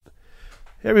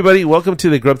Hey everybody, welcome to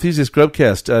the Grubthusiast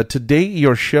Grubcast. Today,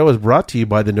 your show is brought to you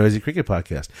by the Noisy Cricket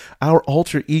Podcast, our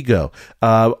alter ego,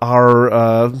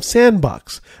 our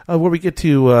sandbox, where we get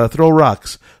to throw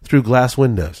rocks through glass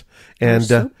windows. And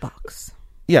soapbox.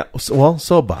 Yeah,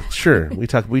 soapbox, sure. We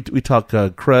talk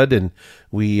crud, and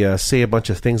we say a bunch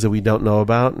of things that we don't know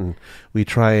about, and we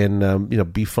try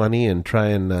and be funny and try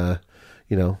and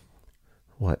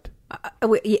what?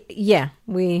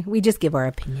 We just give our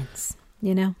opinions.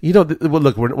 Well,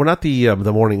 look, we're not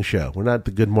the morning show. We're not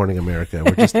the Good Morning America.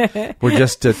 We're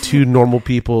just two normal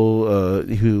people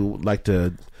who like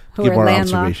to give our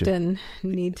observation and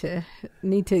need to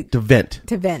vent.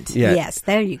 To vent. Yeah. Yes,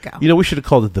 there you go. We should have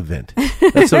called it the Vent.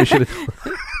 That's what we should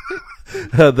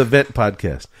have called the Vent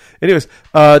Podcast. Anyways,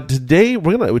 today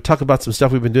we talk about some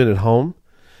stuff we've been doing at home,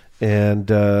 and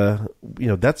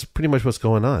that's pretty much what's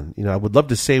going on. I would love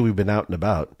to say we've been out and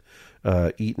about,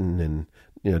 eating and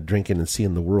drinking and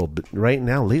seeing the world. But right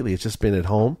now, lately, it's just been at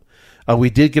home.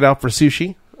 We did get out for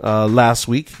sushi last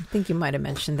week. I think you might have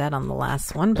mentioned that on the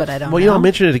last one, but I don't know. Well, I'll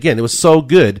mention it again. It was so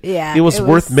good. Yeah. It was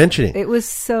worth mentioning. It was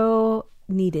so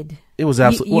needed. It was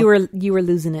absolutely... You were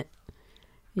losing it.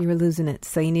 You were losing it,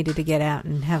 so you needed to get out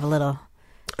and have a little...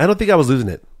 I don't think I was losing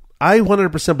it. I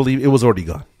 100% believe it was already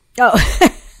gone. Oh.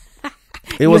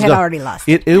 You had already lost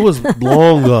it. It was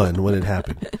long gone when it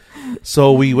happened.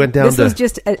 So we went down This was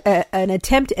just an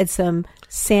attempt at some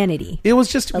sanity. It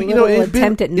was just,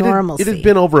 attempt at normalcy. It had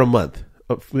been over a month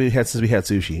since we had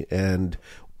sushi, and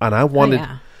I wanted,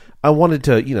 I wanted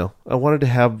to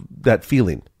have that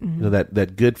feeling, mm-hmm.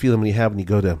 That good feeling when you have when you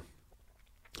go to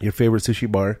your favorite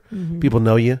sushi bar. Mm-hmm. People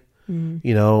know you.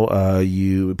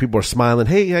 Mm-hmm. People are smiling.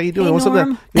 Hey, how you doing? Hey, You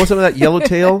want some of that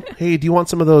yellowtail? Hey, do you want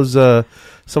some of those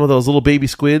little baby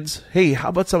squids? Hey, how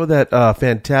about some of that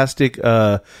fantastic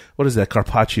what is that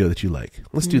carpaccio that you like?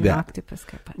 Let's do that. Octopus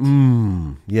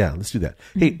carpaccio. Yeah, let's do that.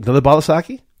 Hey, another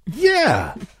balasaki?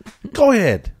 Yeah, go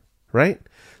ahead. Right.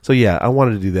 So yeah, I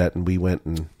wanted to do that, and we went,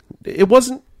 and it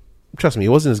wasn't. Trust me, it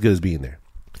wasn't as good as being there.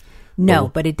 No,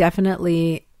 but it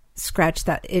definitely scratched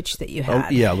that itch that you had. Oh,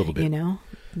 yeah, a little bit.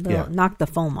 Knocked the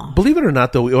foam off. Believe it or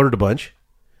not, though, we ordered a bunch,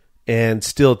 and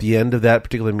still at the end of that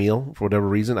particular meal, for whatever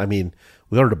reason,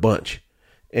 we ordered a bunch,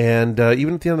 and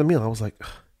even at the end of the meal, I was like,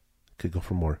 could go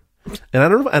for more. And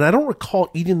I don't recall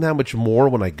eating that much more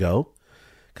when I go,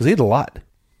 because I eat a lot.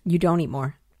 You don't eat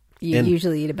more. You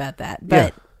usually eat about that,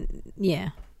 but yeah.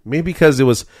 Maybe because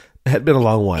it had been a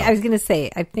long while. I was going to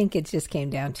say, I think it just came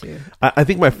down to... I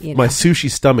think my sushi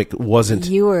stomach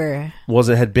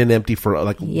had been empty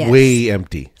for way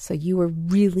empty. So you were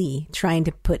really trying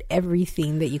to put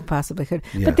everything that you possibly could.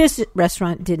 Yeah. But this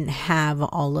restaurant didn't have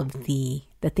all of the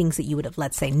things that you would have,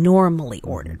 let's say, normally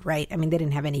ordered, right? They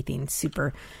didn't have anything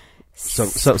super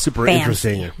super fancy.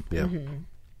 Interesting. Yeah. Mm-hmm.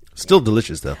 Still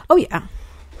delicious, though. Oh, yeah.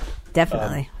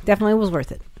 Definitely. Definitely was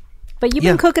worth it. But you've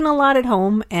been cooking a lot at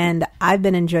home, and I've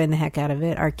been enjoying the heck out of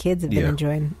it. Our kids have been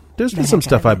enjoying. There's been some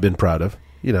stuff I've been proud of.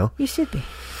 You should be.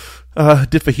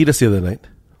 Did fajitas the other night.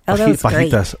 Oh, that was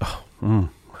great. Fajitas. Oh,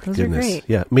 those goodness. are great.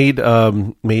 Yeah, made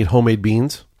homemade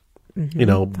beans.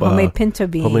 Mm-hmm. Homemade pinto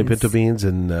beans. Homemade pinto beans,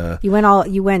 and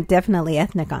you went definitely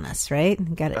ethnic on us, right?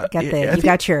 You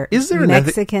got your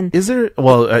Mexican. Is there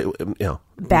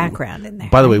background in there?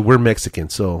 By the way, we're Mexican,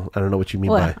 so I don't know what you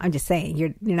mean by. I'm just saying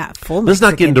you're not full. Let's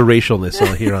Mexican. not get into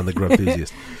racialness here on the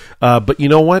Grubthusiast. But you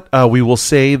know what? We will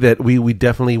say that we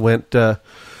definitely went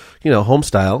home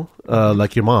style,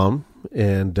 like your mom,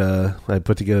 and I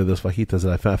put together those fajitas,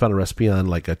 and I found a recipe on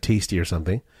like a Tasty or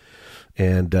something.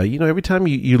 And, every time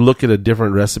you look at a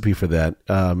different recipe for that,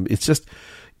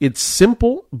 it's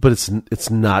simple, but it's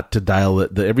not to dial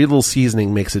it. Every little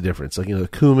seasoning makes a difference. Like, the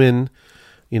cumin,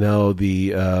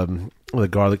 the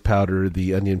garlic powder,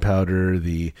 the onion powder,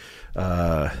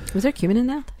 was there cumin in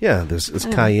that? Yeah, there's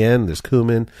cayenne, there's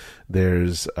cumin,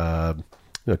 there's,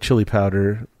 chili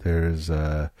powder, there's,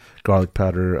 garlic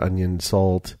powder, onion,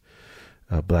 salt,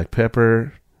 black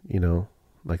pepper,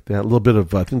 like that. A little bit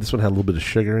of, I think this one had a little bit of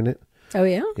sugar in it. Oh,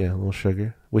 yeah? Yeah, a little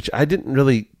sugar, which I didn't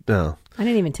really know. I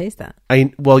didn't even taste that.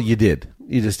 Well, you did.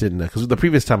 You just didn't know. Because the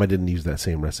previous time I didn't use that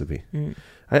same recipe.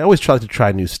 I always try to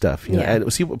try new stuff.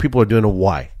 And see what people are doing and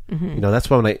why. Mm-hmm. That's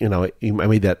why when I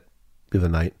made that the other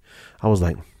night, I was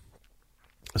like,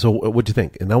 so what'd you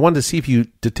think? And I wanted to see if you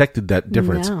detected that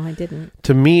difference. No, I didn't.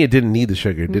 To me, it didn't need the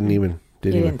sugar. It didn't even...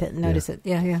 You didn't notice it.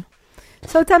 Yeah.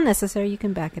 So it's unnecessary. You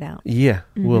can back it out. Yeah,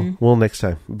 we'll next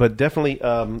time. But definitely,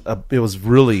 it was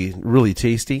really, really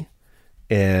tasty,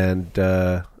 and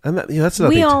that's another.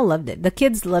 We all loved it. The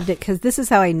kids loved it because this is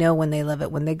how I know when they love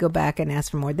it. When they go back and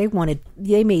ask for more,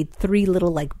 they made 3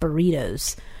 little like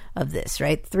burritos of this,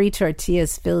 right? 3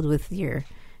 tortillas filled with your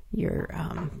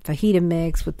fajita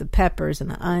mix with the peppers and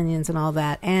the onions and all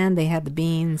that, and they had the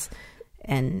beans,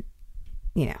 and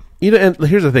and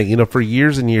here's the thing, for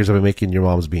years and years I've been making your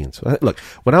mom's beans. Look,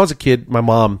 when I was a kid, my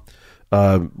mom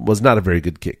was not a very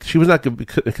good cook. She was not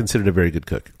considered a very good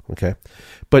cook. Okay,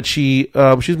 but she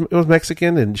was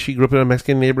Mexican, and she grew up in a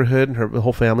Mexican neighborhood, and her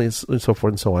whole family and so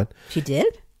forth and so on. She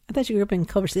did? I thought she grew up in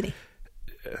Culver City.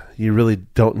 You really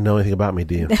don't know anything about me,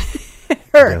 do you?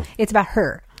 Her. Yeah. It's about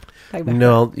her.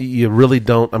 No, you really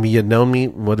don't. I mean, you've known me,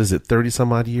 30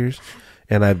 some odd years,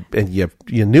 and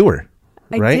you knew her,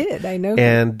 right? I did. I know her.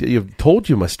 And you've told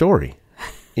you my story,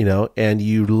 and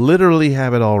you literally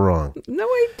have it all wrong. No,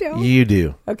 I don't. You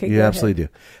do. Okay, you absolutely do.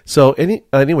 So,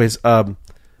 anyways,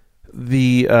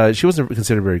 she wasn't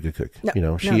considered a very good cook.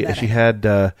 No, she had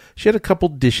a couple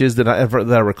dishes that I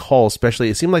recall. Especially,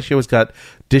 it seemed like she always got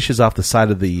dishes off the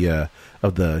side of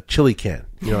the chili can.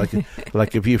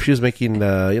 Like if she was making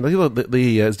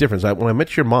it's different. When I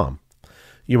met your mom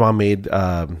made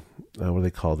what do they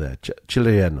call that?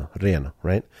 Chile relleno,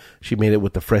 right? She made it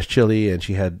with the fresh chili, and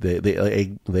she had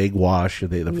the egg wash.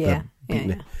 The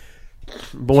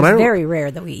But it's very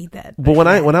rare that we eat that. But when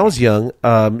I was young,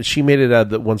 she made it out of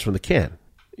the ones from the can.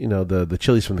 The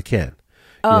chilies from the can.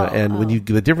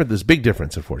 There's a big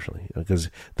difference, unfortunately, because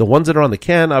the ones that are on the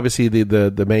can, obviously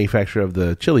the manufacturer of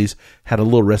the chilies had a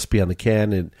little recipe on the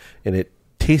can, and it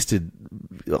tasted.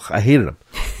 I hated them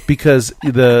because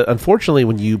unfortunately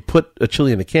when you put a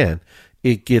chili in a can,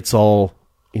 it gets all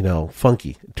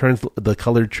funky. The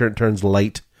color turns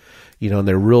light. And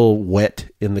they're real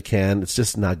wet in the can. It's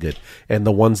just not good. And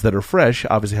the ones that are fresh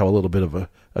obviously have a little bit of a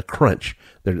crunch.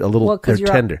 They're a little they're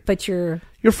tender. But you're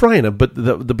frying them, but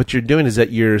but you're doing is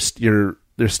that they're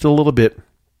still a little bit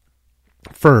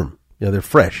firm. They're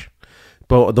fresh.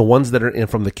 But the ones that are in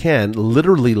from the can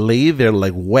literally lay there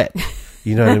like wet.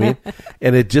 You know what I mean?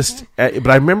 And it just. But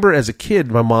I remember as a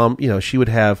kid, my mom, she would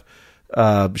have.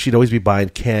 She'd always be buying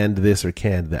canned this or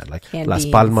canned that, like canned Las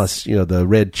beans. Palmas, the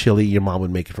red chili. Your mom would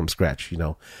make it from scratch.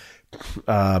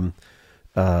 My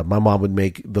mom would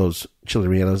make those chili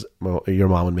rellenos. Your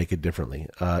mom would make it differently.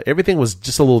 Everything was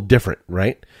just a little different,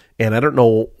 right? And I don't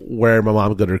know where my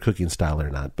mom got her cooking style or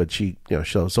not, but she,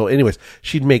 so anyways,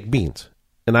 she'd make beans,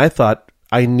 and I thought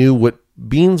I knew what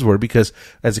beans were because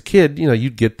as a kid,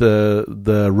 you'd get the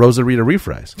Rosarita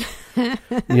refries.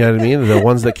 You know what I mean? The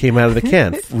ones that came out of the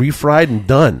can, refried and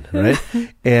done, right?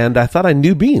 And I thought I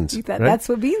knew beans. You thought right? that's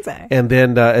what beans are. And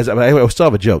then, I still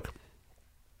have a joke.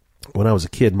 When I was a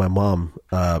kid, my mom,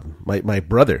 my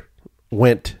brother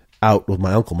went out with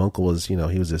my uncle. My uncle was, he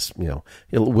was this,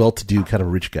 well-to-do kind of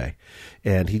rich guy,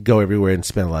 and he'd go everywhere and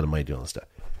spend a lot of money doing stuff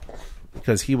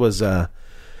because he was one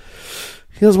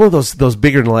of those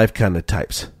bigger than life kind of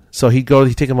types. So he'd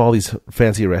take him to all these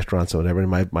fancy restaurants or whatever. And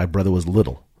my brother was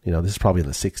little. This is probably in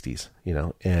the 60s.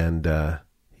 And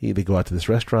they go out to this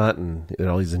restaurant and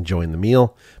he's enjoying the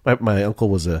meal. My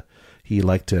uncle he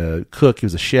liked to cook. He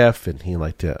was a chef, and he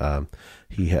liked to.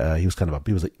 He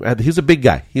was a big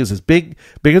guy. He was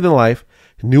bigger than life.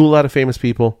 Knew a lot of famous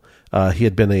people. He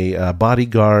had been a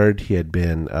bodyguard. He had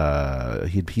been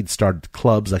he'd started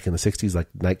clubs like in the 60s, like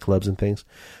nightclubs and things.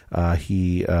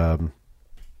 He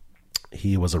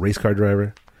was a race car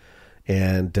driver,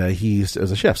 and he was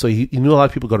a chef. So he knew a lot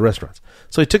of people go to restaurants.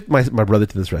 So he took my brother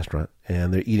to this restaurant,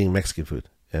 and they're eating Mexican food.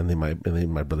 And then my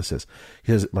brother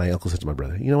my uncle says to my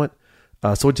brother, "You know what?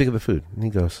 So what'd you think of the food?" And he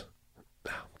goes,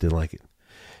 "Didn't like it."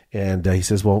 And he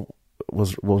says, "Well,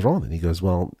 what was wrong then?" He goes,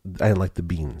 "Well, I didn't like the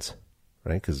beans."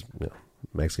 Right, because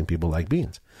Mexican people like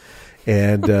beans,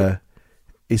 and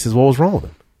he says, "What was wrong with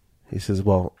them?" He says,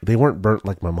 "Well, they weren't burnt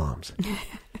like my mom's."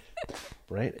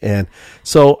 Right, and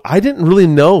so I didn't really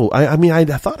know. I mean, I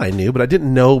thought I knew, but I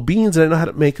didn't know beans. I didn't know how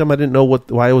to make them. I didn't know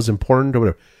why it was important or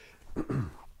whatever.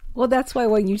 Well, that's why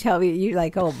when you tell me, you're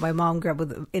like, "Oh, my mom grew up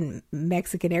in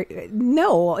Mexican area."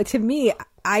 No, to me,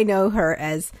 I know her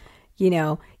as,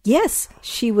 yes,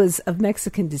 she was of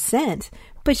Mexican descent,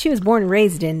 but she was born and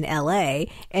raised in L.A.,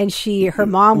 and her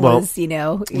mom was, you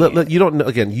don't know.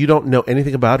 Again, you don't know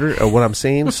anything about her or what I'm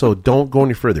saying, so don't go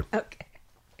any further. Okay.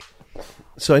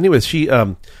 So, anyways, she,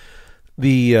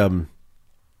 the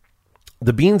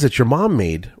beans that your mom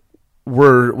made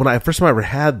were, when I first time I ever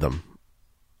had them,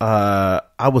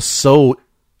 I was so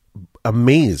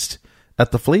amazed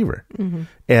at the flavor,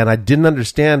 and I didn't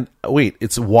understand. Wait,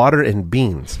 it's water and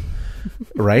beans,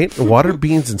 right? Water,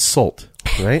 beans, and salt,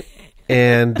 right?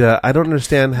 And I don't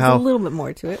understand how. There's a little bit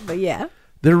more to it, but yeah.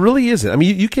 There really isn't. I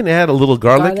mean, you can add a little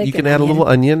garlic you can add a little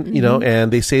onion,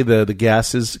 and they say the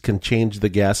gases can change the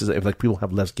gases. If like people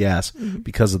have less gas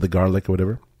because of the garlic or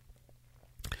whatever.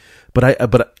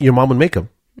 But your mom would make them,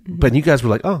 But you guys were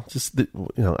like, oh,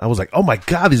 I was like, oh my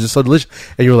God, these are so delicious.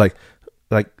 And you were like,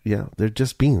 yeah, they're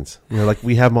just beans. Like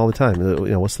we have them all the time.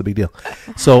 What's the big deal?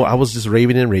 So I was just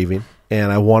raving and raving,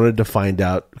 and I wanted to find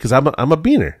out, because I'm a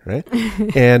beaner, right?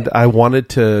 And I wanted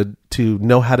to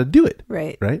know how to do it.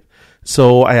 Right.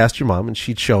 So I asked your mom, and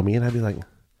she'd show me, and I'd be like,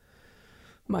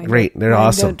 great, they're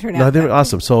awesome. They're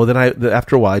awesome. So then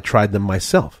after a while, I tried them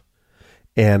myself,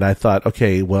 and I thought,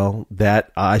 okay, well,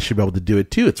 that I should be able to do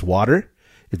it too. It's water,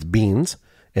 it's beans,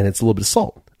 and it's a little bit of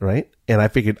salt, right? And I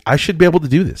figured I should be able to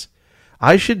do this.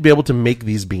 I should be able to make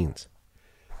these beans.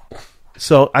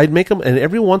 So I'd make them, and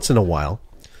every once in a while,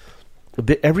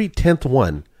 every 10th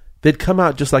one, they'd come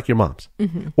out just like your mom's,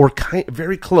 or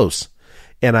very close.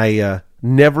 And I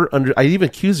I even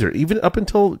accused her, even up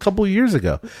until a couple of years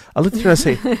ago. I looked at her and I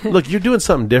say, look, you're doing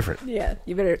something different. Yeah,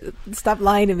 you better stop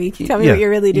lying to me. Tell me what you're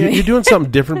really doing. You're doing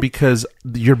something different, because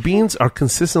your beans are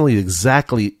consistently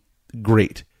exactly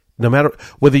great. No matter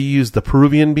whether you use the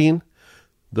Peruvian bean,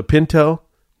 the pinto.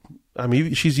 I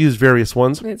mean, she's used various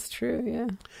ones. It's true, yeah.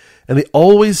 And they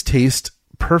always taste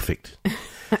perfect.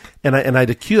 and I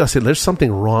said, there's something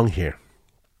wrong here.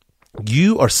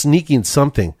 You are sneaking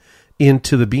something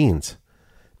into the beans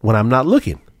when I'm not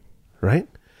looking, right?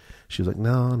 She was like,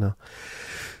 no.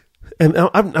 And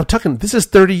I'm talking, this is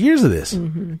 30 years of this.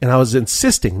 And I was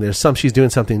insisting she's doing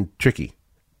something tricky.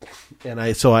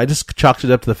 And so I just chalked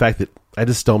it up to the fact that I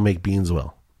just don't make beans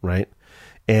well, right?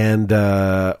 And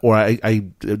or I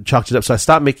chalked it up. So I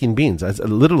stopped making beans.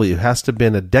 Literally, it has to have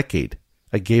been a decade.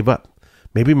 I gave up,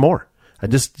 maybe more. I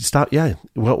just stopped. Yeah,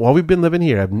 while we've been living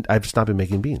here, I've stopped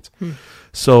making beans.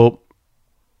 So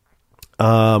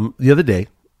the other day,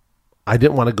 I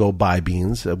didn't want to go buy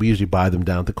beans. We usually buy them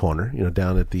down at the corner,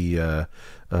 down at the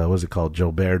what's it called,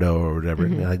 Gilberto or whatever.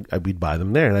 And we'd buy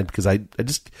them there, because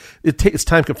it's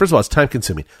time. First of all, it's time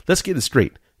consuming. Let's get it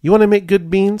straight. You want to make good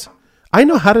beans? I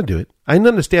know how to do it. I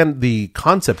understand the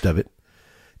concept of it,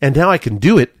 and now I can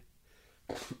do it.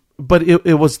 But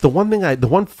it was the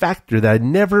one factor that I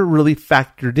never really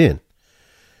factored in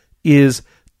is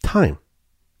time.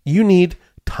 You need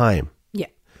time. Yeah.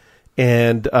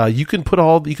 And you can put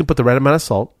the right amount of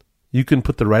salt. You can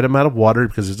put the right amount of water,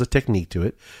 because there's a technique to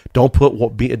it. Don't put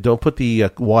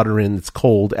the water in that's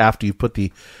cold after you put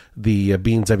the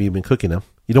beans after you've been cooking them.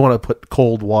 You don't want to put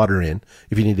cold water in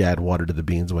if you need to add water to the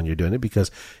beans when you're doing it,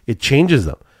 because it changes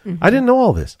them. I didn't know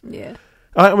all this. Yeah.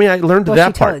 I mean, I learned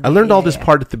that part. I learned all this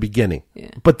part at the beginning.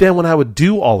 Yeah. But then when I would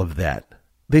do all of that,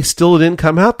 they still didn't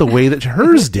come out the way that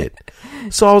hers did.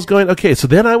 So I was going, okay, so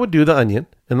then I would do the onion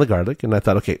and the garlic, and I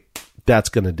thought, okay, that's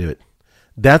going to do it.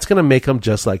 That's going to make them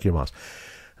just like your mom's.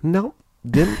 No,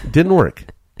 didn't work.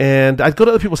 And I'd go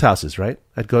to other people's houses, right?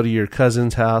 I'd go to your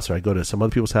cousin's house, or I'd go to some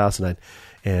other people's house, and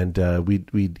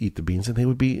we'd eat the beans, and they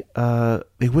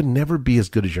would never be as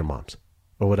good as your mom's,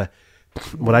 or what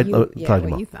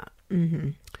you thought. Mm-hmm.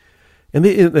 And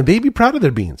they'd be proud of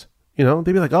their beans. They'd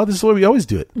be like, oh, this is the way we always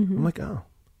do it. I'm like, oh,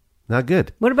 not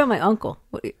good. What about my uncle?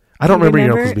 I don't remember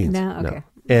your uncle's beans. No, okay. No.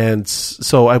 And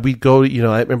so we'd go,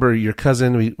 I remember your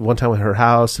cousin, one time at her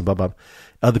house, and blah, blah,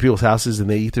 other people's houses, and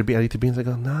they eat their beans. I eat their beans. I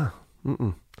go, nah.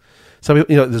 Some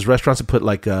people, there's restaurants that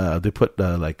put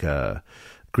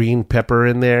green pepper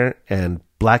in there and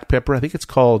black pepper. I think it's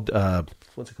called,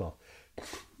 what's it called?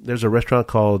 There's a restaurant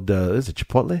called, is it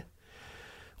Chipotle?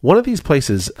 One of these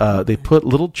places, they put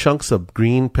little chunks of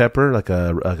green pepper, like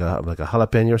a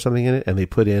jalapeno or something in it, and they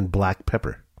put in black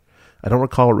pepper. I don't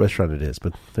recall what restaurant it is,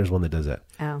 but there's one that does that.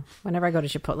 Oh, whenever I go to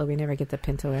Chipotle, we never get the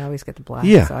pinto. We always get the black.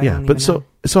 Yeah, so But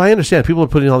so I understand. People are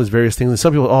putting all these various things, and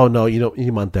some people, oh no, you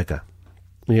need manteca.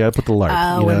 You got to put the lard.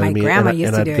 Oh, you know my grandma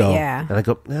used to do it, yeah. And I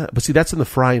go, yeah, but see, that's in the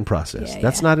frying process. Yeah,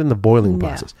 that's not in the boiling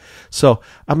process. So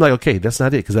I'm like, okay, that's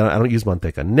not it, because I don't use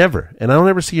manteca. Never. And I don't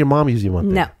ever see your mom using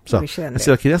manteca. No. So I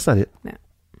said, okay, that's not it. No.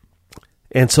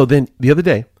 And so then the other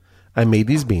day, I made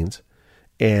these beans,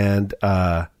 and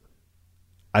I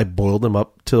boiled them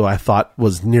up till I thought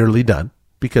was nearly done,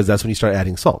 because that's when you start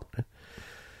adding salt. Right?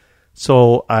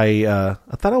 So I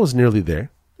thought I was nearly there.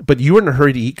 But you were in a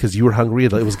hurry to eat because you were hungry.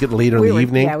 It was getting later in the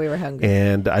evening. Yeah, we were hungry.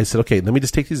 And I said, okay, let me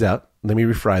just take these out. Let me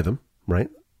refry them,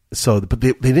 right? So, but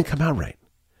they didn't come out right.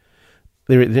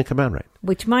 They didn't come out right.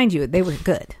 Which, mind you, they were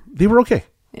good. They were okay.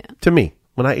 Yeah. To me,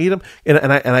 when I ate them,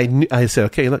 I said,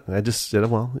 okay, look, I just said,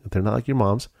 well, they're not like your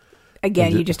mom's.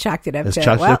 Again, you just chalked it up.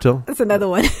 That's another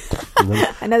one.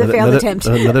 another failed attempt.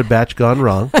 Another batch gone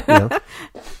wrong.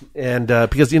 And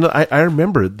because, I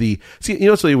remember what's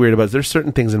really weird about it? There's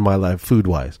certain things in my life,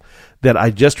 food-wise, that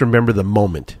I just remember the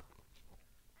moment.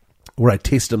 where I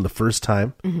tasted them the first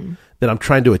time, then I'm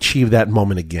trying to achieve that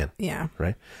moment again. Yeah.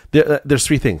 Right. There's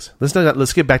three things.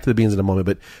 Let's get back to the beans in a moment,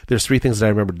 but there's three things that I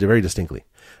remember very distinctly.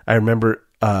 I remember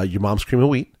your mom's cream of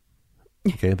wheat.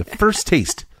 Okay. The first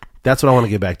taste. That's what I want to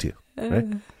get back to. Right.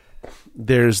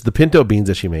 There's the pinto beans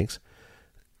that she makes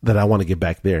that I want to get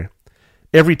back there.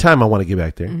 Every time I want to get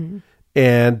back there. Mm-hmm.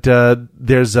 And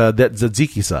there's that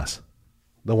tzatziki sauce,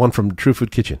 the one from True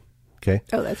Food Kitchen. Okay.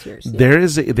 Oh, that's yours. Yeah.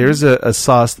 There's a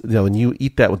sauce, when you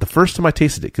eat that, the first time I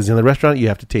tasted it, because in the restaurant you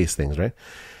have to taste things, right?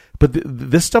 But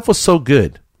this stuff was so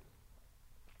good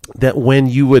that when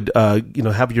you would,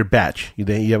 have your batch, you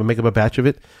make up a batch of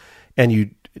it, and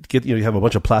you get, you have a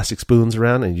bunch of plastic spoons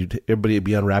around, and everybody would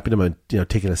be unwrapping them and,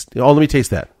 taking let me taste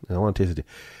that. I want to taste it.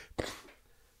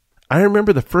 I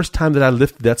remember the first time that I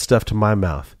lifted that stuff to my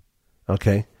mouth,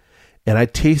 okay, and I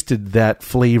tasted that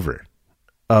flavor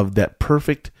of that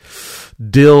perfect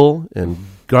dill and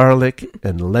garlic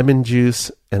and lemon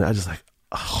juice, and I was just like,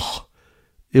 oh,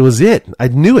 it was it. I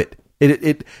knew it.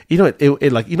 It's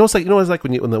like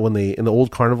when they in the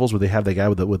old carnivals where they have that guy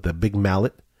with the big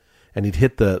mallet, and he'd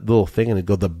hit the little thing and it'd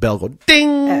go, the bell go ding,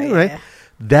 oh, yeah. Right?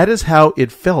 That is how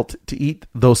it felt to eat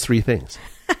those three things.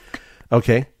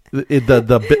 Okay.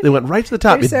 They went right to the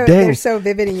top. They're so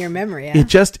vivid in your memory. Yeah? It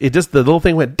just the little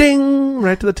thing went ding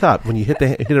right to the top when you hit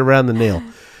it around the nail.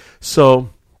 So,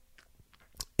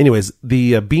 anyways,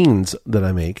 the beans that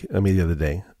I made the other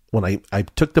day, when I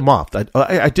took them off,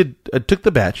 I took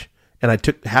the batch and I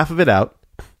took half of it out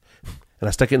and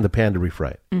I stuck it in the pan to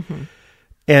refry it. Mm-hmm.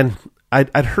 And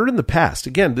I'd heard in the past,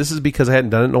 again, this is because I hadn't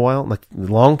done it in a while, like a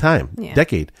long time,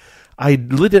 decade. I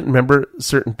really didn't remember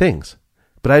certain things.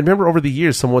 But I remember over the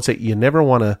years, someone would say, you never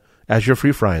want to, as you're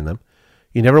free frying them,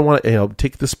 you never want to,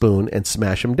 take the spoon and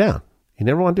smash them down. You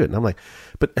never want to do it. And I'm like,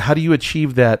 but how do you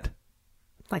achieve that?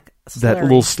 Like that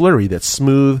little slurry, that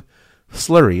smooth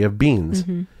slurry of beans.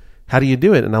 Mm-hmm. How do you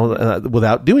do it? And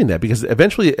without doing that, because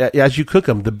eventually, as you cook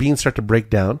them, the beans start to break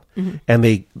down, mm-hmm.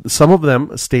 and some of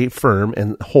them stay firm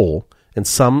and whole, and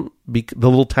some, the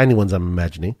little tiny ones I'm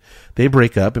imagining, they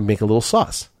break up and make a little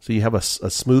sauce. So you have a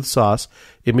smooth sauce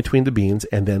in between the beans,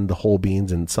 and then the whole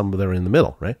beans, and some of them are in the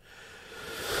middle, right?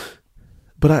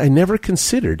 But I never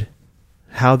considered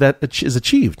how that is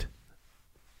achieved.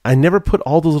 I never put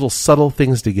all those little subtle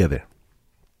things together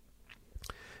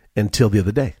until the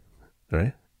other day,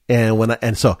 right?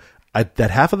 And so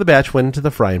that half of the batch went into the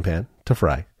frying pan to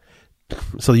fry,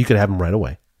 so you could have them right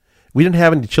away. We didn't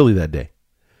have any chili that day.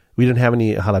 We didn't have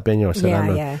any jalapeno or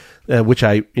serrano, which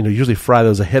I usually fry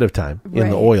those ahead of time in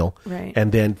the oil,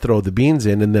 and then throw the beans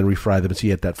in and then refry them so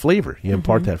you get that flavor. You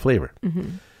impart that flavor. Mm-hmm.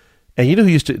 And who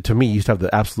used to have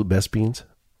the absolute best beans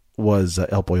was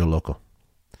El Pollo Loco.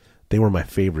 They were my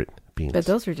favorite beans. But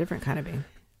those are different kind of beans.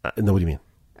 No, what do you mean?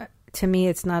 To me,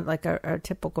 it's not like a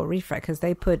typical refry because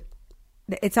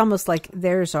it's almost like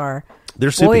they're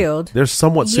boiled. They're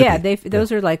somewhat soupy. Yeah,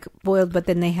 those are like boiled, but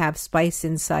then they have spice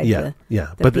inside.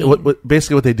 But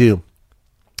basically what they do,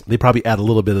 they probably add a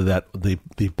little bit of that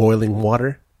the boiling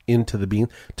water into the bean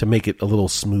to make it a little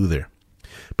smoother.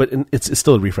 But it's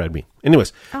still a refried bean.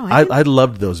 Anyways, I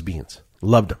loved those beans.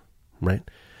 Loved them, right?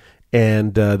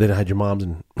 And then I had your mom's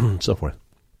and so forth.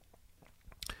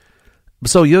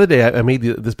 So the other day I made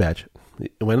this batch.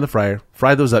 It went in the fryer,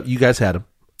 fried those up. You guys had them.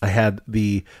 I had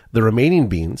the remaining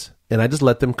beans, and I just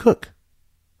let them cook,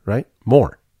 right?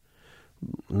 More.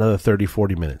 Another 30,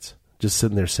 40 minutes. Just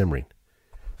sitting there simmering.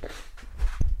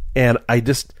 And I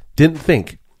just didn't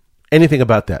think anything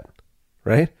about that,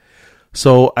 right?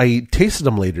 So I tasted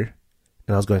them later,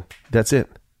 and I was going, that's it.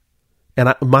 And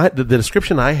the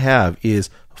description I have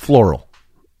is floral.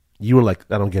 You were like,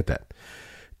 I don't get that.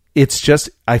 It's just,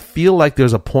 I feel like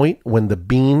there's a point when the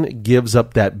bean gives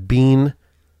up that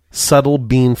subtle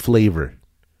bean flavor.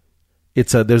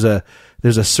 There's a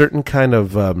certain kind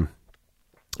of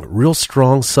real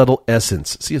strong, subtle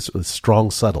essence. See, it's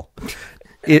strong, subtle.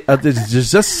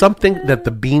 There's just something that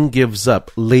the bean gives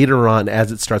up later on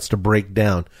as it starts to break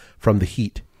down from the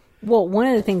heat. Well, one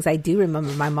of the things I do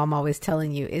remember my mom always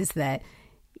telling you is that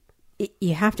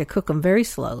you have to cook them very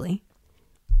slowly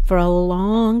for a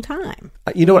long time.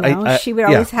 You know what? She would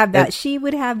always have that. She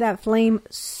would have that flame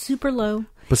super low.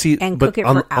 But cook it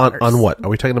for hours. On what? Are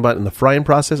we talking about in the frying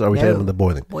process or are we talking about the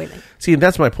boiling? Boiling. See, and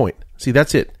that's my point. See,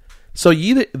 that's it. So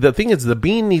the thing is, the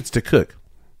bean needs to cook.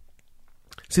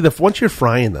 See, once you're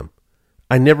frying them,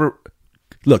 I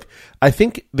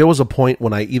think there was a point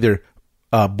when I either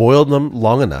boiled them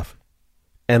long enough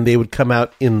and they would come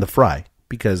out in the fry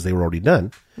because they were already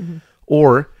done, mm-hmm.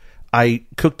 or I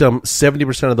cooked them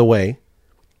 70% of the way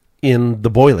in the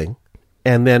boiling,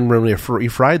 and then when we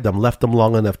fried them, left them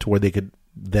long enough to where they could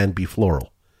then be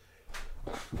floral.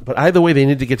 But either way, they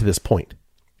need to get to this point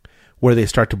where they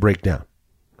start to break down,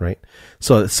 right?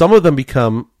 So some of them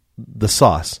become the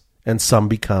sauce, and some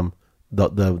become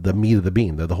the meat of the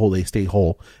bean. The whole, they stay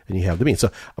whole, and you have the bean.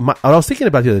 So what I was thinking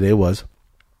about the other day was,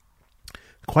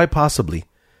 quite possibly,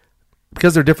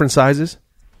 because they're different sizes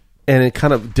and in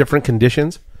kind of different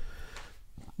conditions,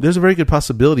 there's a very good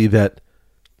possibility that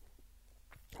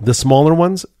the smaller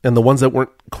ones and the ones that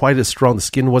weren't quite as strong, the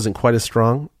skin wasn't quite as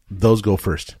strong, those go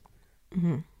first.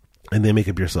 Mm-hmm. And they make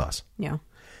up your sauce. Yeah.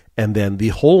 And then the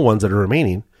whole ones that are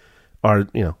remaining are,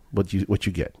 what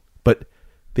you get. But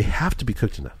they have to be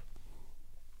cooked enough.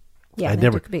 Yeah, they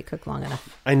have to be cooked long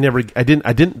enough. I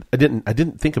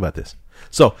didn't think about this.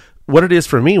 So what it is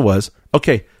for me was,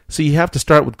 okay, so you have to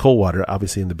start with cold water,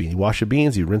 obviously, in the bean. You wash your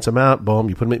beans, you rinse them out, boom,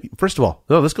 you put them in. First of all,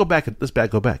 let's go back.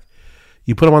 Go back.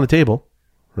 You put them on the table,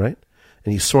 right?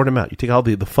 And you sort them out. You take all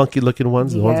the funky looking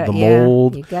ones, the ones with the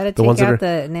mold, you gotta the ones that are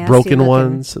the nasty broken looking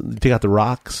ones. You take out the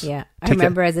rocks. Yeah, I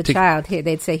remember as a child,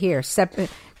 they'd say, "Here,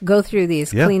 go through these,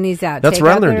 clean these out." That's take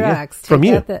around out there the rocks, from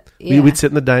you. We'd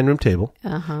sit in the dining room table,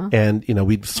 and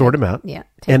we'd sort them out. Yeah,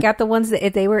 take out the ones that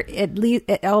if they were at least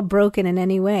all broken in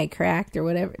any way, cracked or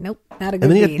whatever. Nope, not a good.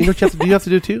 And then bean. you know what you have to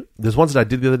do too. There's ones that I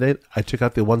did the other day. I took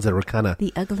out the ones that were kind of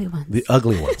the ugly ones. The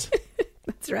ugly ones.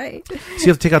 That's right. So you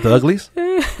have to take out the uglies,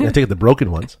 you have to take out the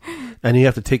broken ones, and you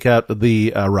have to take out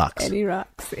the rocks. Any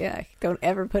rocks? Yeah, don't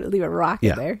ever leave a rock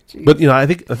in there. Jeez. But I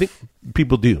think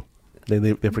people do. They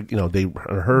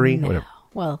hurry. No. Whatever.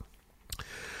 Well,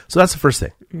 so that's the first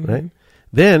thing, right?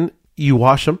 Then you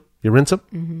wash them, you rinse them.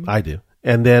 Mm-hmm. I do,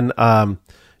 and then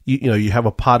you have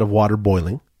a pot of water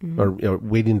boiling or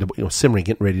waiting to simmering,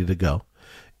 getting ready to go,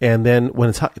 and then when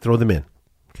it's hot, you throw them in.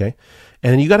 Okay,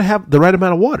 and then you got to have the right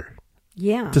amount of water.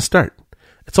 Yeah. To start.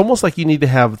 It's almost like you need to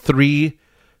have 3, is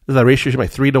that ratio like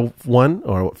 3 to 1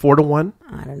 or 4 to 1?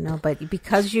 I don't know, but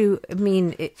because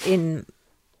in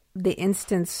the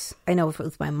instance, I know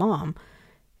with my mom,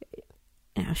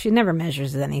 she never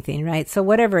measures anything, right? So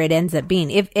whatever it ends up being,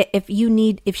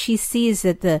 if she sees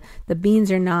that the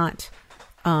beans are not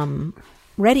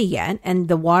ready yet and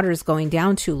the water is going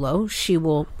down too low, she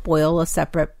will boil a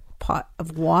separate pot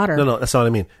of water. No, that's not what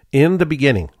I mean. In the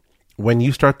beginning, when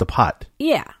you start the pot,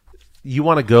 you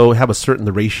want to go have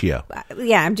the ratio.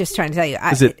 Yeah, I'm just trying to tell you.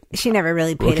 She never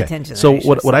really paid attention to so the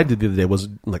ratio. What I did the other day was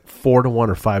like 4 to 1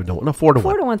 or 5 to 1. No, 4 to 1.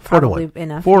 4 to 1 probably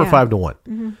enough. 4 or 5 to 1.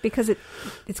 Mm-hmm. Because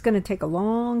it's going to take a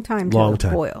long time to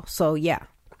boil. So, yeah.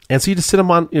 And so you just sit them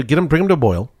on, bring them to a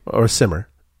boil or a simmer,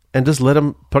 and just let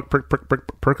them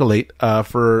percolate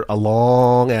for a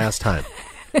long ass time.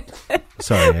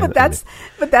 Sorry, but that's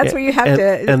where you have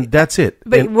to, and that's it.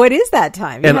 But what is that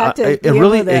time? You have to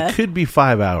it could be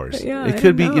 5 hours. Yeah, it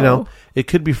could be it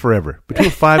could be forever, between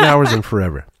 5 hours and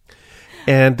forever.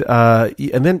 And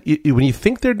then when you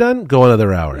think they're done, go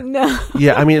another hour. No,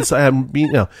 yeah, I mean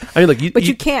like but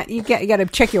you can't. You got to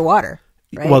check your water.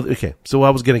 Right? Well, okay. So I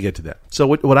was going to get to that. So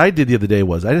what I did the other day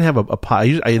was I didn't have a pot.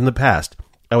 In the past,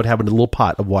 I would have a little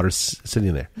pot of water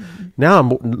sitting there. Mm-hmm. Now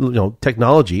I'm,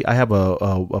 technology. I have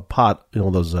a pot,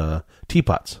 those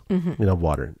teapots, of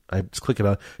water. I just click it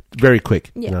on very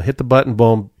quick. Yeah. Hit the button,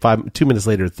 boom. 2 minutes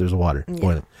later, there's water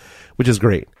boiling, which is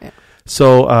great. Yeah.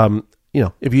 So,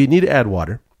 if you need to add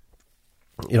water,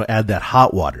 add that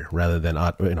hot water rather than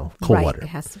cold water. It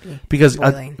has to be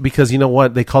because you know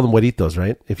what they call them hueritos,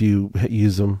 right? If you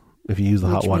use them, if you use the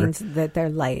hot water, means that they're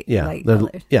light. Yeah, light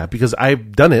colored. Yeah, because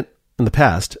I've done it in the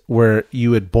past where you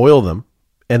would boil them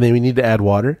and then we need to add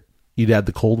water, you'd add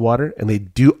the cold water, and they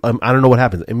do I don't know what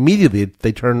happens, immediately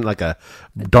they turn like a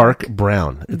dark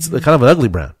brown. It's kind of an ugly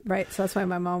brown, right? So that's why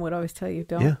my mom would always tell you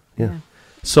don't. Yeah.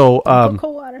 So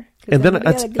cold water, and then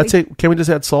I'd say, can we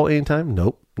just add salt anytime?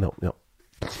 Nope.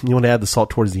 You want to add the salt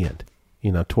towards the end,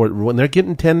 toward when they're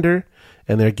getting tender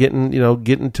and they're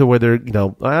getting to where they're I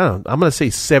don't know, I'm going to say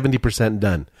 70%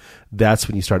 done. That's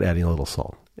when you start adding a little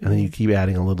salt. And then you keep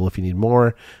adding a little if you need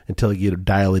more until you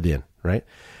dial it in, right?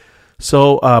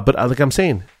 So, but like I'm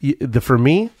saying, for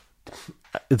me,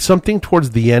 it's something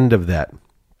towards the end of that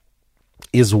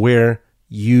is where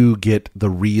you get the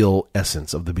real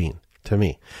essence of the bean, to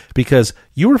me. Because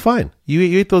you were fine. You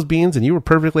ate those beans and you were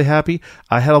perfectly happy.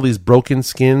 I had all these broken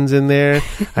skins in there.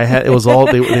 It was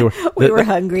all, they were. We were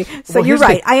hungry. So you're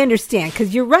right. I understand,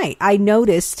 because you're right. I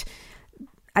noticed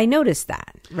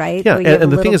that, right? Yeah,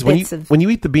 and the thing is, when you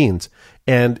eat the beans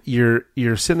and you're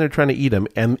sitting there trying to eat them,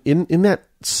 and in that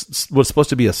what's supposed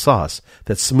to be a sauce,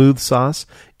 that smooth sauce,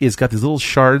 is got these little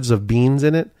shards of beans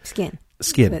in it. Skin.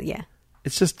 But, yeah.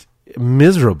 It's just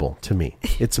miserable to me.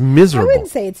 It's miserable. I wouldn't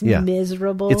say it's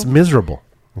miserable. It's miserable.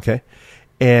 Okay,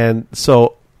 and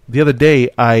so the other day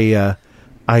I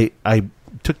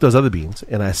took those other beans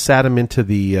and I sat them into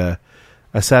the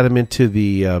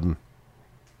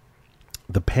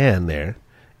pan there,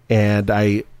 and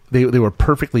they were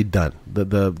perfectly done.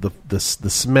 The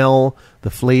smell, the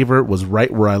flavor was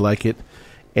right where I like it,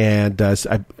 and I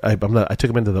took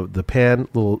them into the pan,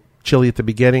 a little chili at the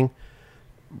beginning,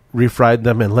 refried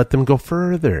them, and let them go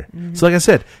further. Mm-hmm. So, like I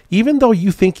said, even though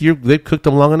you think they've cooked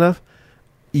them long enough,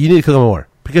 you need to cook them more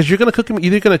because you're going to cook them.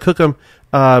 Either going to cook them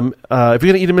if you're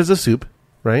going to eat them as a soup,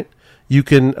 right? You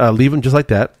can leave them just like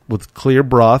that with clear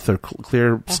broth or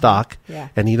clear stock,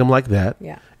 and eat them like that.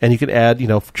 Yeah. And you could add,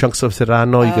 chunks of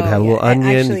serrano. You could have a little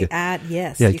onion. You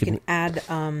can add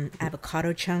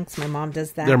avocado chunks. My mom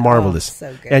does that. They're marvelous.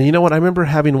 So good. And you know what? I remember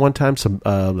having one time some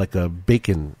like a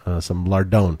bacon, some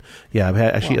lardon. Yeah, I've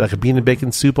had actually like a bean and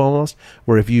bacon soup almost,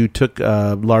 where if you took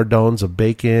lardons of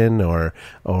bacon or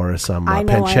some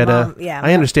pancetta.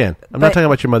 I understand. I'm not talking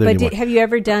about your mother anymore. Have you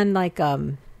ever done like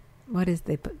what is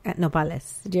they put at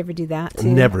nopales? Did you ever do that too?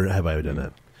 Never have I ever done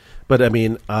that. But I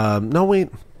mean, no, wait.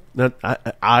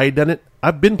 I done it.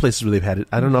 I've been places where they've had it.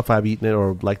 I don't know if I've eaten it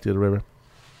or liked it or whatever.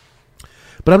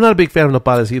 But I'm not a big fan of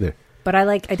nopales either. But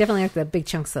I definitely like the big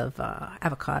chunks of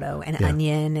avocado and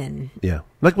onion and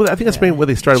like I think that's maybe where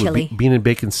they started chili. with bean and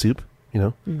bacon soup.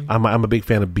 I'm a big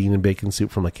fan of bean and bacon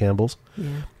soup from like Campbell's.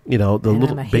 Yeah. The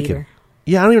little bacon. Hater.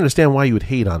 Yeah, I don't even understand why you would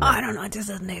hate on that. I don't know. It just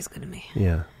doesn't taste good to me.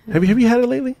 Yeah. Have you had it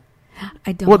lately?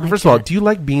 I don't. Well, first of all, do you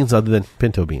like beans other than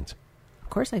pinto beans? Of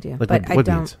course I do. Like but what I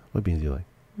don't. Beans? What beans do you like?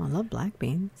 I love black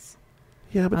beans.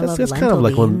 Yeah, but that's kind of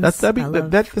like one. That's kind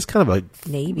of like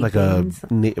navy like beans.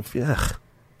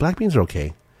 Black beans are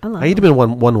okay. I eat them in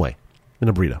one way in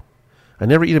a burrito. I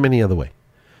never eat them any other way.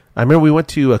 I remember we went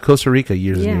to Costa Rica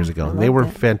years and years ago, and they were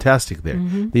fantastic there.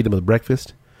 Mm-hmm. They eat them with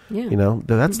breakfast. Yeah,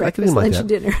 that's breakfast, I can eat them like lunch,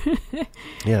 that. and dinner.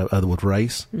 Yeah, with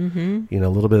rice. Mm-hmm. A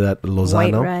little bit of that Lozano,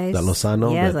 white rice. That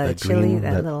Lozano, that chili, green,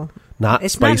 that little. Not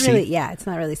it's spicy. Not really, it's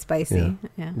not really spicy.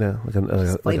 Yeah,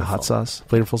 like a hot sauce,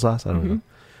 flavorful sauce. I don't know.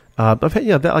 I've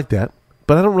had that like that,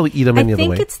 but I don't really eat them any other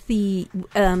way. I think it's the.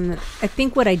 I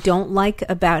think what I don't like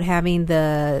about having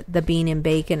the bean and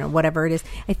bacon or whatever it is,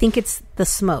 I think it's the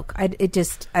smoke. I don't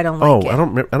like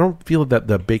it. I don't feel that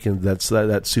the bacon that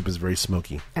soup is very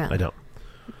smoky. Oh. I don't.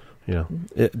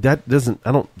 That doesn't.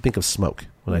 I don't think of smoke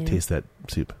when I taste that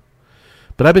soup.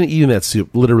 But I've been eating that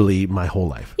soup literally my whole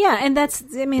life. Yeah, and that's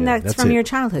from your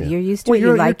childhood. You're used to it.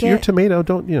 You like it. You're tomato,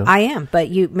 don't you? I am, but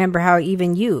you remember how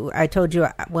even I told you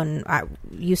when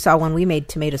you saw when we made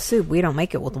tomato soup, we don't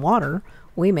make it with water.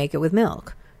 We make it with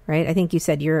milk, right? I think you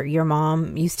said your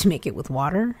mom used to make it with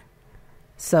water.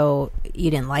 So you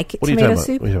didn't like tomato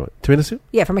soup? What are you talking about? Tomato soup?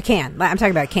 Yeah, from a can. I'm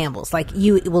talking about Campbell's. Like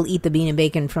you will eat the bean and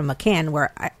bacon from a can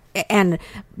and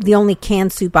the only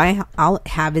canned soup I'll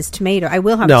have is tomato. I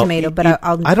will have tomato, but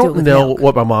I don't know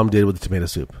what my mom did with the tomato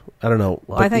soup. I don't know.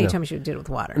 Well, I thought you told me she did it with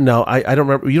water. No, I don't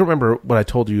remember. You don't remember what I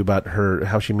told you about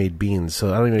how she made beans.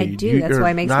 So I don't even. I do. That's why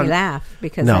it makes me laugh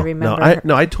because I remember.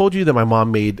 I told you that my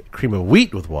mom made cream of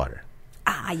wheat with water.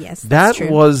 Ah, yes, that's true.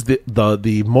 Was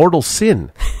the mortal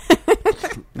sin,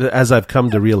 as I've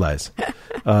come to realize.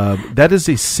 That is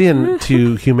a sin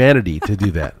to humanity to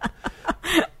do that.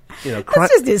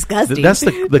 That's just disgusting. That's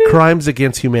the crimes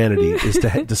against humanity is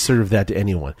to serve that to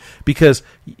anyone because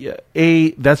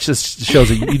that just shows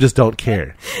that you just don't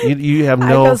care. You have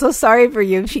no. I feel so sorry for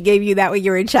you. She gave you that when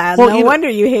you were a child. Well, no wonder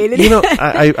you hated it.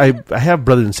 I have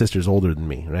brothers and sisters older than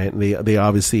me, right? And they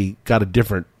obviously got a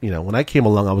different. When I came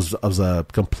along, I was a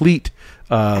complete.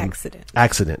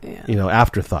 Accident. Yeah.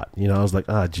 Afterthought. I was like,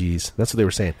 geez. That's what they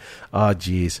were saying.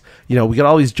 Geez. We got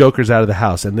all these jokers out of the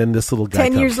house, and then this little guy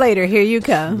 10 years later, here you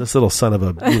come. This little son of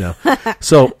a,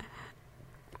 So,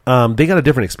 they got a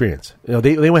different experience. They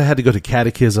had to go to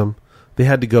catechism. They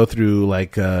had to go through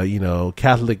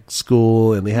Catholic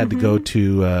school, and they had to go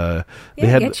to. They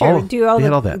had all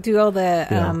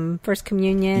that. First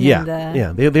communion.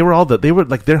 Yeah. They were all they were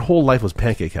like their whole life was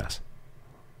pancake house.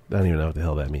 I don't even know what the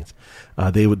hell that means.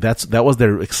 That was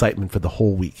their excitement for the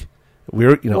whole week.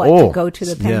 To go to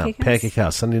the pancake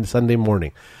house Sunday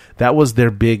morning. That was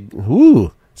their big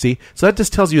see. So that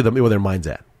just tells you where their mind's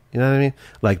at. You know what I mean?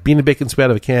 Like bean and bacon soup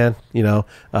out of a can.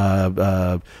 What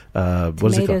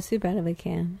is it called? Soup out of a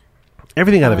can.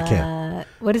 Everything out of a can.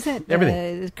 What is it?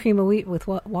 Everything. Cream of wheat with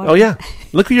water. Oh yeah,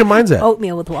 look where your mind's at.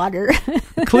 Oatmeal with water.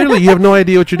 Clearly, you have no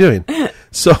idea what you're doing.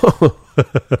 So,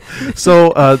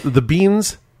 the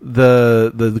beans.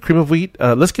 The cream of wheat.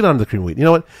 Let's get on to the cream of wheat. You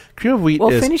know what? Cream of wheat. Well,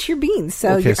 finish your beans.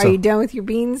 So, are you done with your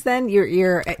beans? Then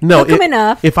you're no cook them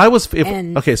enough.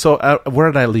 So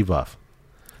where did I leave off?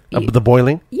 The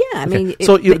boiling. Yeah, I mean,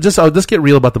 so let's get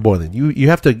real about the boiling. You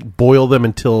have to boil them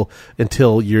until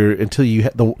all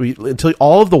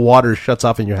of the water shuts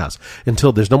off in your house,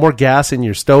 until there's no more gas in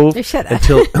your stove,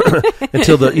 until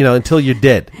until you're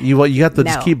dead. You have to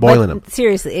just keep boiling them.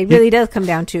 Seriously, it really does come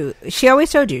down to. She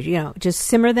always told you, just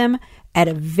simmer them at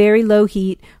a very low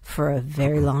heat for a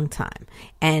very long time,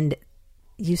 and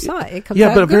you saw it. It comes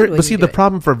out good. But see, the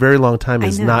problem for a very long time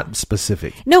is not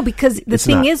specific. No, because the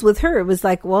thing is with her, it was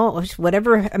like, well,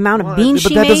 whatever amount of beans she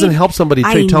made. But that doesn't help somebody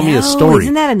tell me a story.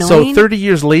 Isn't that annoying? So 30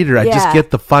 years later, I just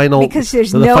get the final because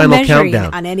there's no measuring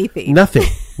countdown on anything. Nothing.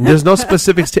 There's no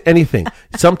specifics to anything.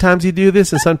 Sometimes you do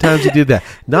this, and sometimes you do that.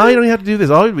 No, you don't have to do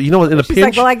this. In a She's pinch.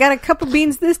 Like, well, I got a cup of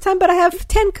beans this time, but I have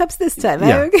 10 cups this time.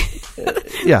 Yeah.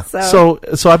 Yeah. So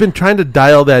I've been trying to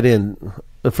dial that in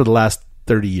for the last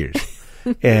 30 years.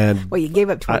 And well, you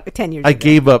gave up 10 years ago. I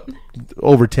gave up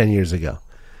over 10 years ago.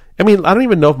 I mean, I don't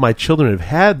even know if my children have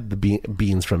had the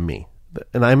beans from me.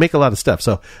 And I make a lot of stuff,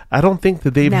 so I don't think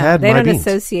that they've had my beans. They don't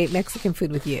associate Mexican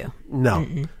food with you. No.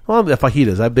 Well, the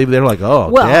fajitas, they're like,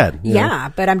 Dad. Yeah,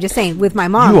 but I'm just saying, with my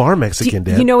mom. You are Mexican,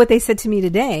 Dad. You know what they said to me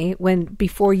today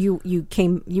before you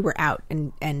came, you were out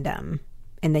and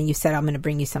then you said, I'm going to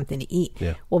bring you something to eat.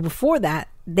 Yeah. Well, before that,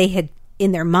 they had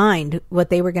in their mind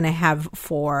what they were going to have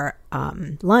for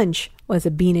lunch was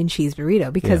a bean and cheese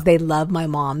burrito because they love my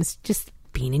mom's just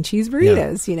bean and cheese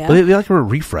burritos, But they like her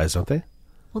refries, don't they?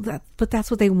 Well, but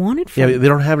that's what they wanted from me. They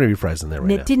don't have any refries in there right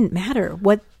now. And it didn't matter.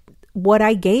 What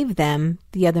I gave them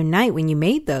the other night when you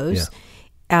made those,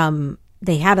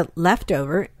 they had it left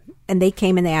over, and they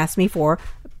came and they asked me for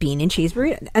bean and cheese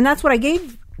burrito. And that's what I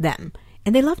gave them.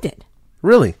 And they loved it.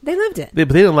 Really? They loved it. But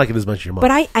they didn't like it as much as your mom. But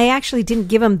I actually didn't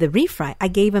give them the refry. I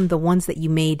gave them the ones that you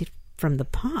made from the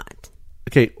pot.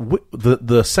 Okay,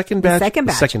 the second batch? The second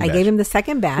batch. I gave him the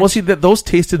second batch. Well, see, those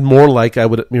tasted more like I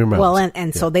would remember. Well,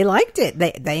 and so they liked it.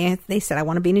 They said, I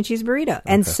want a bean and cheese burrito. Okay.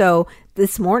 And so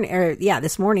this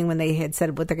morning when they had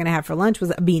said what they're going to have for lunch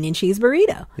was a bean and cheese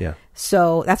burrito. Yeah.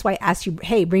 So that's why I asked you,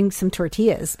 hey, bring some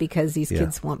tortillas because these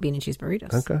kids want bean and cheese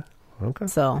burritos. Okay.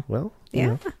 So, well,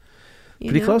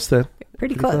 pretty close then.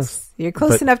 Pretty close. You're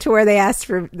close enough to where they asked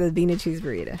for the bean and cheese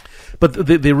burrito. But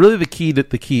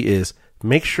the key is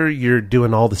make sure you're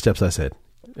doing all the steps I said.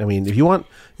 I mean, if you want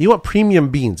premium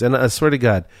beans, and I swear to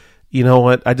God, you know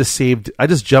what? I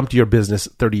just jumped your business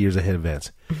 30 years ahead of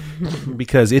advance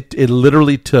because it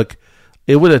literally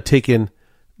would have taken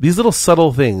these little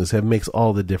subtle things that makes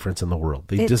all the difference in the world.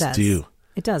 They just do.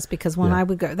 It does because when I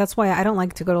would go, that's why I don't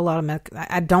like to go to a lot of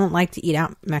I don't like to eat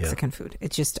out Mexican food.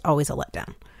 It's just always a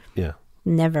letdown. Yeah.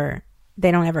 Never.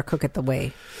 They don't ever cook it the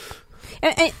way.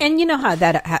 And you know how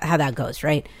that goes,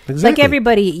 right? Exactly. Like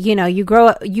everybody, you grow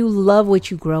up, you love what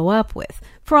you grow up with.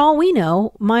 For all we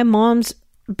know, my mom's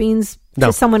beans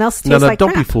to someone else taste like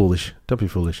don't crap. be foolish. Don't be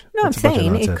foolish. No, That's I'm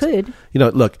saying it could.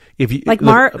 Look, if you like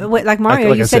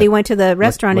Mario, you said he went to the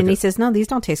restaurant and he says, "No, these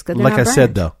don't taste good." They're like not I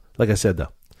said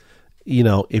though,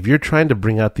 if you're trying to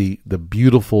bring out the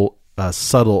beautiful,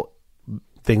 subtle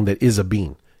thing that is a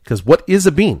bean, because what is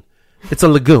a bean? It's a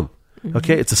legume. Mm-hmm.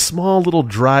 Okay, it's a small little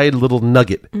dried little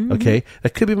nugget. Mm-hmm. Okay,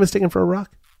 that could be mistaken for a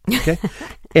rock. Okay,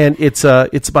 and it's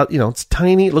about it's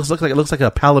tiny. It looks like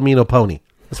a Palomino pony.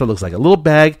 That's what it looks like. A little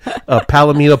bag of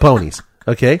Palomino ponies.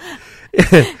 Okay,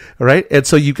 all right. And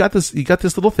so you got this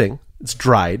little thing. It's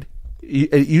dried.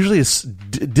 It usually is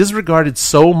disregarded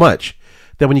so much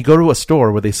that when you go to a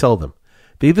store where they sell them,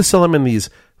 they either sell them in these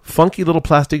funky little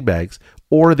plastic bags,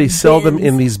 or they sell them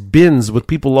in these bins with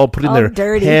people all putting their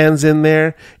dirty hands in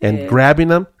there and grabbing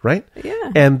them, right?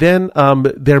 Yeah. And then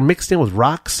they're mixed in with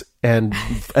rocks, and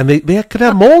they could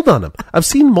have mold on them. I've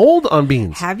seen mold on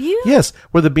beans. Have you? Yes,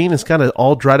 where the bean is kind of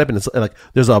all dried up, and it's like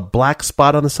there's a black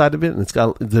spot on the side of it, and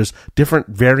there's different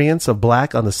variants of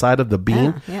black on the side of the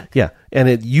bean. Yeah, and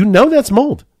that's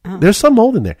mold. Oh. There's some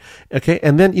mold in there. Okay,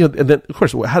 and then of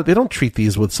course they don't treat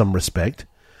these with some respect.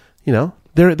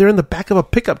 They're in the back of a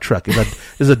pickup truck. And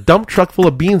there's a dump truck full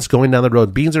of beans going down the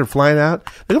road. Beans are flying out.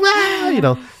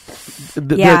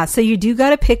 So you do got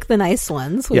to pick the nice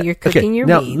ones when you're cooking your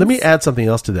beans. Now, let me add something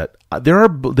else to that. There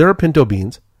are pinto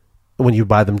beans when you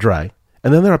buy them dry,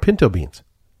 and then there are pinto beans.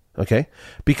 Okay,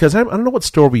 because I don't know what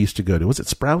store we used to go to. Was it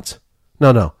Sprouts?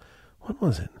 No. What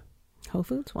was it? Whole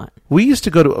Foods. What? We used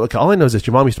to go to. Okay, all I know is that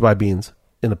your mom used to buy beans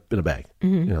in a bag.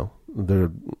 Mm-hmm.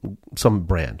 They're some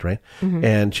brand, right? Mm-hmm.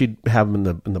 And she'd have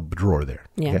them in the drawer there.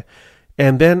 Yeah. Okay?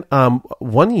 And then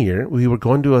one year we were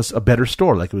going to a better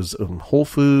store, like it was Whole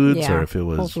Foods, or if it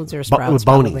was Whole Foods or Sprouts, with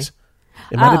Boney's.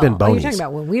 It might have been Boney's. You're talking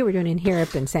about when we were doing it here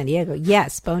up in San Diego.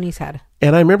 Yes, Boney's had.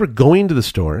 And I remember going to the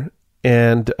store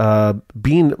and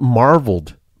being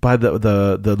marveled by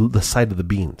the sight of the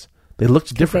beans. They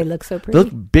looked different. They look so pretty. They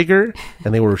looked bigger,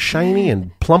 and they were shiny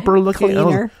and plumper looking.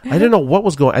 Cleaner. I didn't know what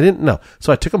was going. I didn't know,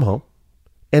 so I took them home,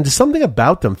 and just something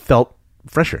about them felt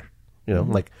fresher.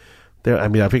 Like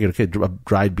I figured, okay,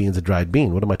 dried beans, a dried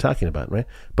bean. What am I talking about, right?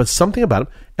 But something about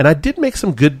them, and I did make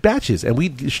some good batches, and we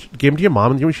gave them to your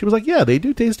mom, and she was like, "Yeah, they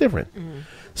do taste different." Mm.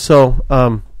 So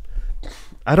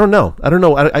I don't know. I don't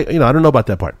know about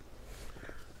that part,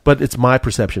 but it's my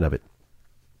perception of it.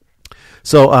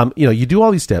 So, you do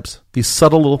all these steps, these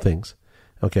subtle little things,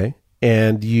 okay?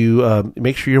 And you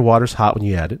make sure your water's hot when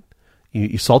you add it.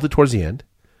 You salt it towards the end.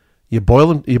 You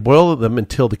boil them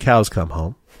until the cows come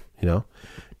home,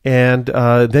 And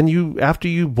then after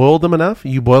you boil them enough,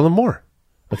 you boil them more,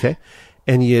 okay?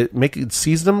 And you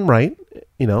season them right.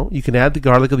 You can add the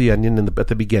garlic or the onion at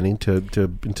the beginning to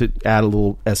add a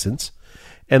little essence.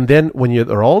 And then when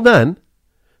they're all done,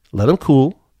 let them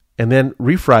cool, and then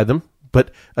refry them. But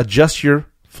adjust your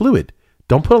fluid.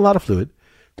 Don't put a lot of fluid.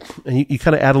 And you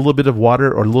kind of add a little bit of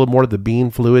water or a little more of the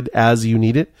bean fluid as you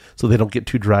need it so they don't get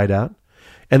too dried out.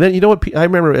 And then, what? I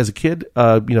remember as a kid,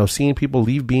 seeing people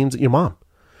leave beans at your mom.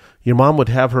 Your mom would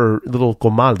have her little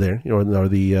comal there, or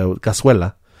the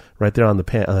cazuela right there on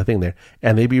the thing there,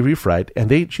 and they'd be refried, and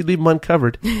she'd leave them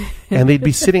uncovered, and they'd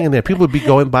be sitting in there. People would be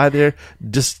going by there,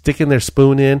 just sticking their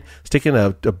spoon in, sticking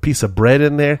a piece of bread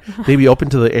in there. They'd be open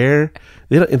to the air.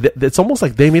 It's almost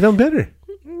like they made them better,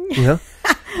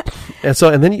 And so,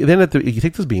 and then you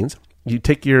take those beans, you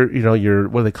take your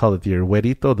what do they call it, your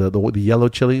huerito, the yellow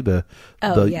chili,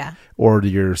 or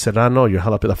your serrano, your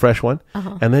jalapeno, the fresh one,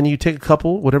 and then you take a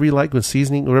couple, whatever you like, with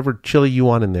seasoning, whatever chili you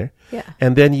want in there,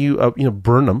 and then you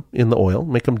burn them in the oil,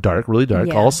 make them dark, really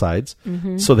dark, all sides,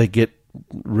 so they get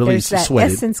really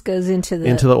sweated. Essence goes into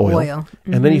the oil.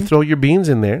 And then you throw your beans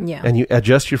in there, and you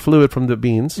adjust your fluid from the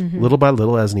beans little by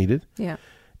little as needed.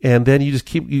 And then you just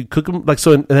cook them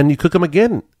and then you cook them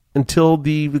again until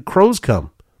the crows come.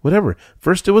 Whatever.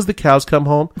 First it was the cows come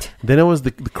home, then it was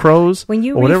the crows. When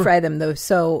you refry them though,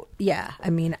 so I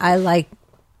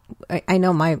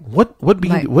know my what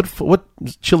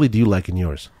chili do you like in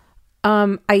yours?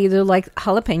 I either like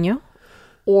jalapeno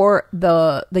or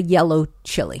the yellow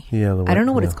chili. Yeah, I don't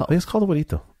know what it's called. I think it's called a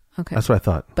huerito. Okay, that's what I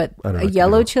thought. But a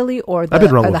yellow chili or the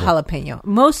jalapeno.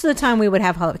 Most of the time we would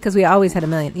have jalapeno because we always had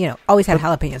always had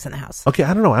jalapenos in the house. Okay,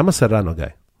 I don't know. I'm a serrano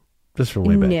guy. Just from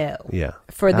way back. No. Yeah.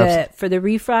 For the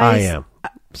refries. I am.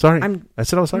 Sorry. I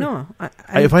said I was sorry. No.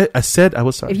 I said I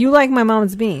was sorry. If you like my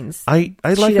mom's beans. I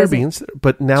like her beans,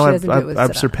 but now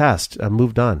I've surpassed. I've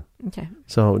moved on. Okay.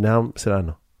 So now I'm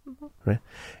serrano. Right?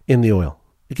 In the oil.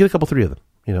 You get a couple, 3 of them,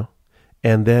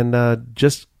 And then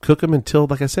just cook them until,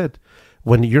 like I said,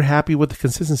 when you're happy with the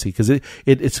consistency, because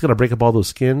it's going to break up all those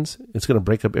skins. It's going to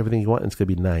break up everything you want, and it's going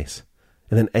to be nice.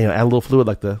 And then add a little fluid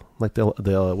like the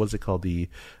what is it called, the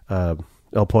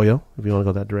El Pollo, if you want to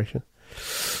go that direction.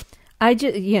 I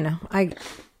just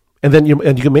and then you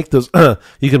can make those what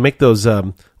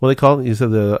do they call it? You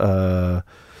said the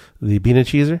bean and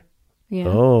cheeser. Yeah.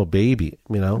 Oh baby,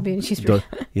 bean and cheeser.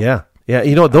 Yeah.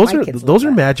 Those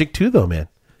are magic too, though, man.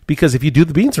 Because if you do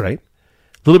the beans right,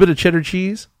 a little bit of cheddar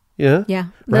cheese. Yeah. Yeah.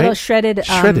 Little shredded the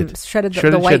white cheddar.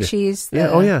 Cheese.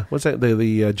 Yeah. What's that?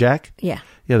 The Jack? Yeah.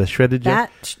 Yeah, the shredded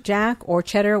Jack. That Jack or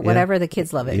cheddar, whatever the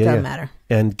kids love it. It doesn't matter.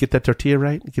 And get that tortilla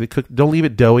right. Get it cooked. Don't leave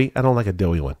it doughy. I don't like a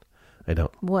doughy one. I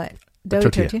don't. What? Doughy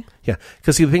tortilla? Yeah.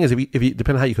 Because see, the thing is, if you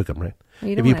depending on how you cook them, right?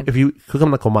 Well, if you cook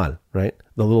them like comal, right?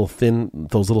 Those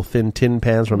little thin tin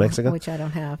pans from Mexico. Which I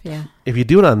don't have, yeah. If you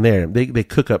do it on there, they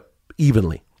cook up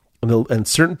evenly. And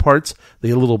certain parts, they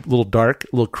get a little dark,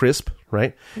 a little crisp,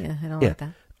 right? Yeah, I don't like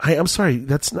that. I'm sorry.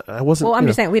 That's not. I wasn't. Well, I'm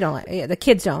just saying we don't like. Yeah, the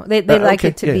kids don't. They like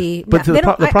it to be. But the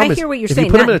problem is, I hear what you're if saying.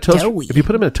 You put them in a toaster, doughy. if you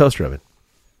put them in a toaster oven,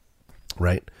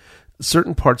 right?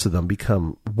 Certain parts of them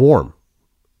become warm,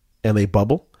 and they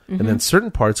bubble, and then certain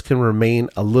parts can remain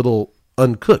a little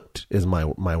uncooked. Is my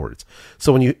words.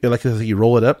 So when you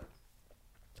roll it up,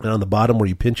 and on the bottom where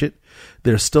you pinch it,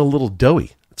 there's still a little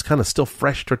doughy. It's kind of still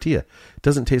fresh tortilla. It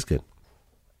doesn't taste good.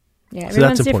 Yeah,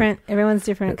 everyone's different. Everyone's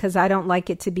different because I don't like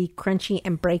it to be crunchy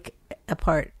and break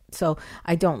apart. So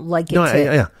I don't like it. No,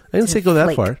 I didn't say go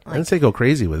that far. I didn't say go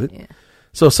crazy with it. Yeah.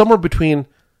 So somewhere between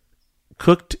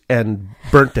cooked and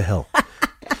burnt to hell.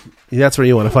 That's where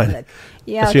you want to find it.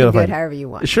 Yeah, you can do it however you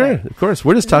want. Sure, of course.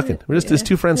 We're just talking. We're just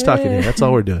 2 friends talking here. That's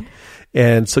all we're doing.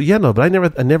 And so, but I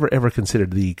never ever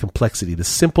considered the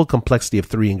simple complexity of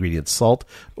 3 ingredients: salt,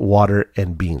 water,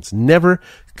 and beans. Never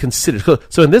considered.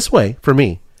 So in this way, for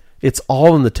me, it's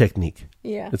all in the technique.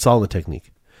 Yeah. It's all in the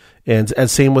technique. And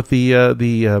same with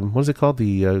the what is it called?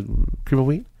 The cream of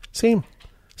wheat? Same.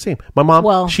 My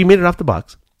mom, she made it off the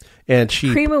box. and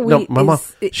she Cream of no, wheat my mom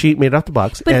is- she made it out the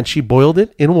box and she boiled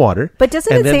it in water. But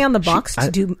doesn't and it then say on the box to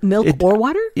do milk or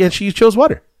water? Yeah, she chose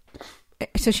water.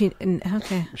 So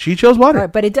okay. She chose water. All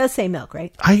right, but it does say milk,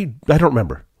 right? I don't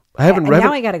remember. I haven't read.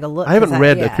 Now I gotta go look. I haven't 'cause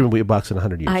read yeah. a cream of wheat box in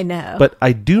 100 years. I know. but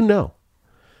I do know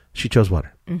she chose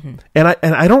water, and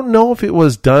I don't know if it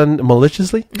was done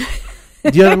maliciously. Do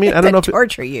you know what I mean? I don't know if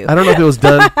torture you. I don't know if it was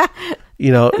done,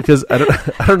 because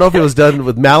I don't know if it was done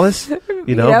with malice.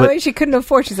 But she couldn't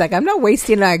afford. She's like, I'm not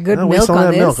wasting that good I milk waste all on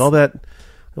that this. milk, all that.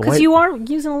 Because you are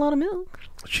using a lot of milk.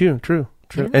 True.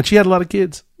 And she had a lot of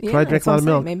kids. So I drank that's a lot what of I'm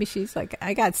milk. saying. Maybe she's like,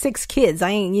 I got 6 kids. I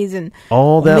ain't using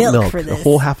All that milk, for a this.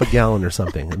 whole half a gallon or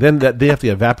something. Then they have the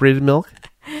evaporated milk,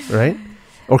 right?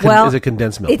 Or is it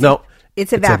condensed milk? No,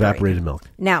 it's evaporated milk.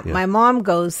 Now, Yeah. my mom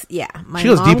goes, She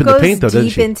goes deep in the paint, though, doesn't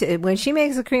she? Into, when she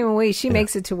makes a cream of wheat, she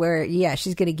makes it to where,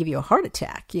 she's going to give you a heart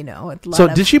attack, So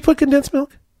did she put condensed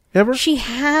milk ever? She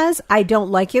has. I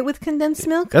don't like it with condensed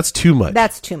milk. That's too much.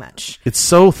 That's too much. It's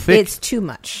so thick. It's too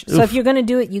much. So if you're going to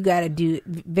do it, you got to do it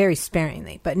very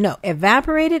sparingly. But no,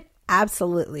 evaporated,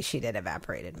 absolutely she did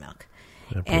evaporated milk.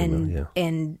 And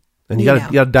you got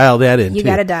to dial that in. You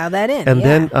got to dial that in. And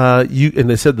then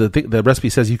they said the recipe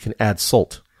says you can add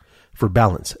salt for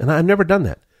balance, and I've never done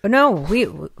that. No, we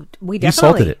definitely You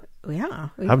salted it. Yeah,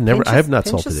 I have not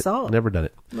salted it. Salt. Never done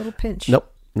it. Little pinch. Nope.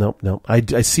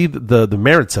 I see the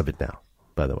merits of it now.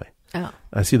 By the way,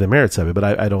 I see the merits of it, but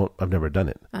I've never done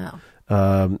it.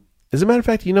 As a matter of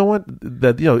fact, you know what?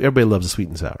 Everybody loves the sweet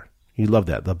and sour. You love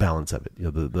that, the balance of it.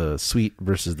 The sweet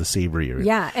versus the savory.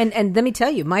 Yeah, and let me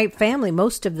tell you, my family,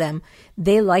 most of them,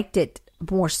 they liked it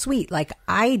more sweet. Like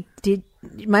I did.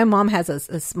 My mom has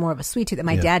a more of a sweet tooth than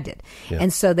my dad did,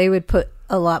 and so they would put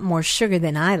a lot more sugar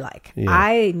than I like. Yeah.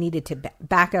 I needed to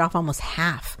back it off almost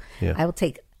half. Yeah. I will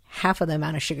take half of the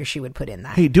amount of sugar she would put in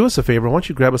that. Hey, do us a favor. Why don't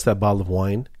you grab us that bottle of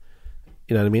wine?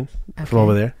 You know what I mean? From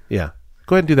over there. Yeah.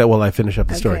 Go ahead and do that while I finish up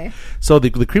the story. So the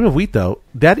cream of wheat, though,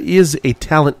 that is a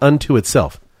talent unto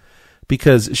itself,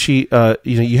 because she,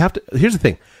 you have to. Here's the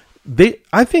thing.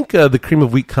 I think the Cream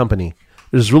of Wheat company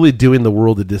is really doing the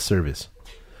world a disservice,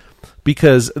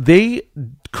 because they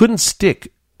couldn't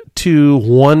stick to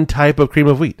one type of cream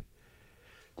of wheat.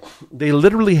 They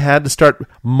literally had to start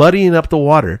muddying up the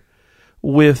water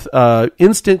with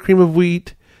instant cream of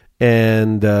wheat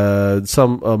and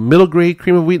some middle grade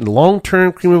cream of wheat and long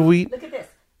term cream of wheat. Look at this,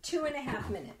 2.5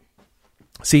 minutes.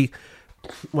 See,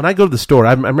 when I go to the store,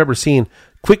 I remember seeing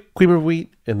quick cream of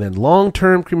wheat and then long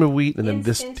term cream of wheat and then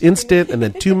this instant and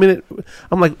then 2 minute.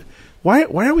 I'm like, why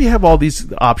do we have all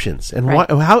these options, and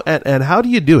how do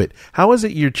you do it? How is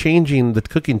it you're changing the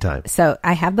cooking time? So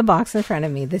I have the box in front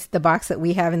of me. The box that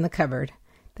we have in the cupboard.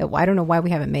 I don't know why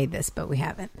we haven't made this, but we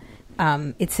haven't.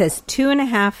 It says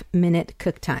 2.5 minute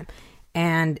cook time,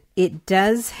 and it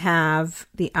does have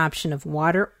the option of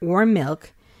water or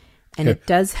milk, and it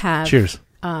does have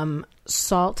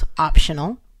salt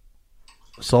optional.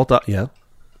 Salt, yeah.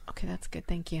 Okay, that's good.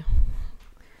 Thank you.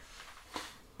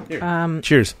 Here.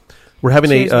 Cheers. We're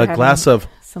having a glass of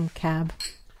some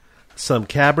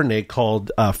Cabernet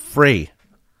called Frey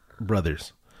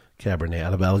Brothers Cabernet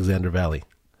out of Alexander Valley,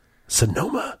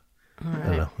 Sonoma. Right.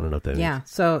 I don't know what that means. Yeah.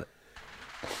 So,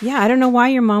 I don't know why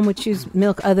your mom would choose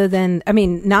milk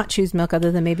not choose milk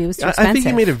other than maybe it was too expensive. I think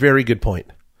you made a very good point,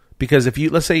 because if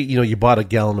let's say you bought a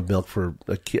gallon of milk for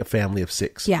a family of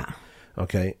 6. Yeah.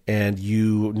 Okay, and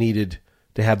you needed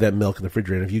to have that milk in the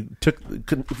refrigerator. If you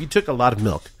took a lot of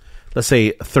milk, let's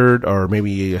say a third or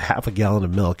maybe half a gallon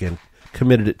of milk, and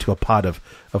committed it to a pot of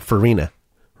farina,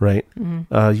 right?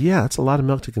 Mm-hmm. It's a lot of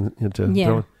milk to throw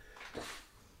in.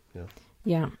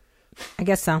 Yeah, I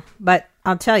guess so. But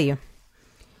I'll tell you,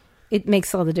 it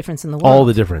makes all the difference in the world. All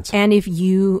the difference. And if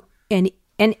you and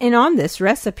on this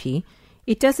recipe,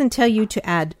 it doesn't tell you to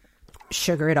add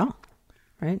sugar at all.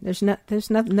 Right? There's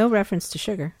no reference to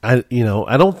sugar. I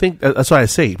don't think that's why I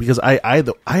say, because I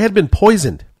had been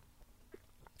poisoned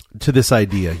to this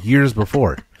idea years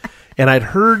before, and I'd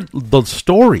heard the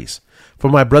stories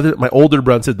from my brother. My older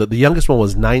brother said that the youngest one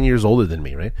was 9 years older than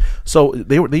me, right? So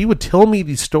they would tell me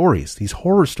these stories, these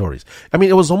horror stories. I mean,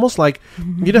 it was almost like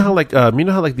you know how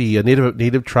the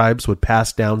native tribes would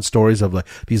pass down stories of like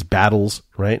these battles,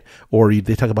 right? Or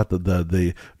they talk about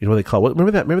the what they call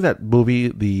remember that movie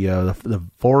the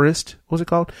Forest, what was it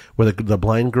called, where the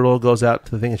blind girl goes out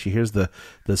to the thing and she hears the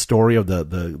story of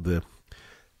the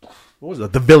what was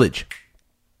it, the village.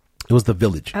 It was the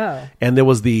village. Oh. And there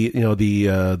was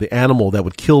the animal that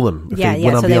would kill them if they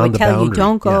went so beyond they would the tell boundary. You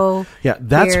don't go. Yeah,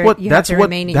 that's what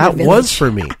that was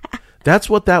for me. That's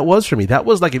what that was for me. That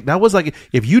was like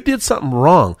if you did something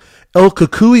wrong, El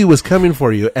Kukui was coming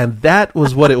for you, and that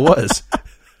was what it was.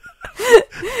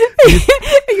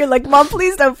 You're like, Mom,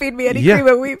 please don't feed me any cream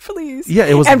of wheat, please. Yeah,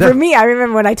 it was. And for me, I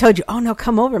remember when I told you, oh no,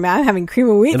 come over, man, I'm having cream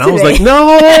of wheat and today. I was like,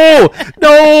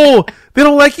 no, they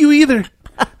don't like you either.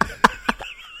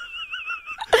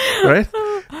 Right,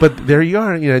 but there you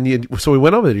are. So we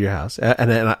went over to your house,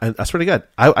 and I swear to God,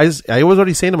 I was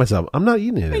already saying to myself, I'm not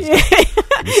eating it.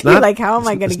 It's not, you're like, how am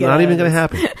I going to get? It's not even going to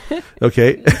happen.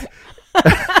 Okay,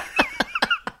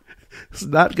 it's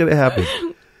not going to happen.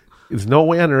 There's no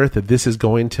way on earth that this is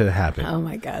going to happen. Oh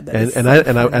my God!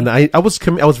 I was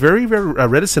very, very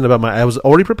reticent about I was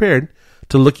already prepared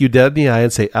to look you dead in the eye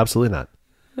and say, absolutely not.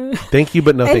 Thank you,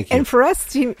 but no, thank you. And for us,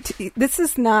 this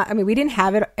is not. I mean, we didn't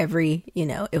have it every.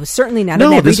 It was certainly not. No,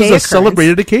 an everyday this is a occurrence.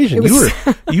 celebrated occasion.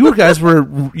 You guys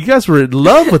were in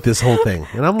love with this whole thing,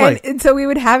 and I'm like, and so we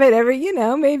would have it every,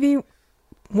 maybe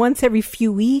once every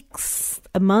few weeks,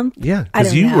 a month. Yeah,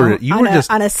 because you were just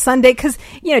on a Sunday, because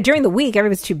during the week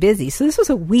everybody's too busy. So this was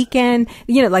a weekend,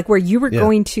 like where you were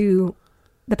going to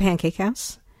the Pancake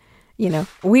House.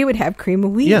 We would have cream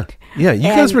of wheat. Yeah. You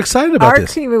guys were excited about this.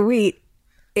 Our cream of wheat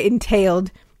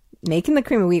entailed making the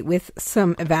cream of wheat with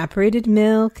some evaporated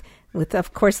milk, with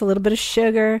of course a little bit of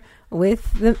sugar,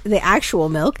 with the actual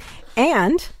milk,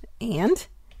 and you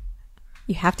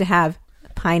have to have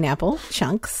pineapple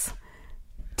chunks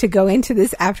to go into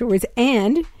this afterwards,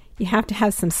 and you have to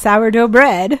have some sourdough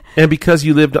bread. And because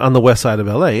you lived on the west side of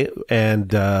LA, and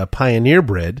Pioneer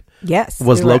Bread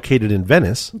was located in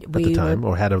Venice at the time,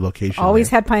 or had a location. Always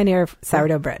had Pioneer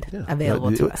sourdough bread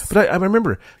available to us. But I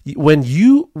remember when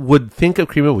you would think of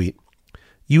cream of wheat,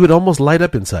 you would almost light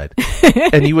up inside,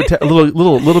 and you would a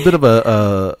little bit of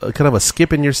a kind of a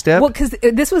skip in your step. Well, because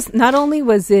this was not only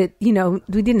was it we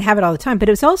didn't have it all the time, but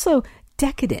it was also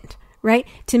decadent. Right?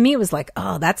 To me, it was like,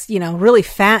 oh, that's, really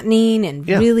fattening and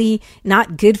really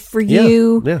not good for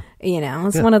you. Yeah.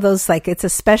 It's one of those, like, it's a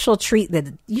special treat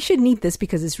that you shouldn't eat this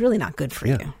because it's really not good for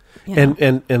you.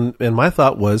 And my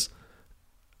thought was,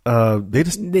 they're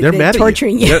mad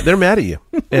torturing at you. They're mad at you.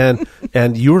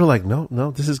 And you were like,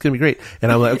 no, this is going to be great.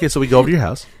 And I'm like, okay, so we go over to your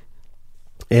house,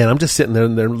 and I'm just sitting there,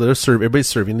 and they're serving, everybody's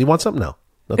serving. Do you want something? No.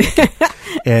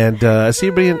 And I see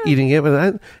everybody eating it,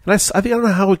 and I don't know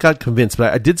how it got convinced,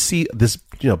 but I did see this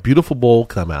beautiful bowl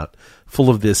come out full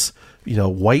of this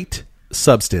white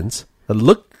substance that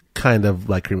looked kind of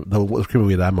like the cream of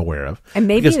wheat that I'm aware of. And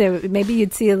maybe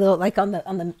you'd see a little, like on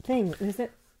the thing. Is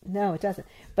it? No, it doesn't.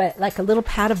 But like a little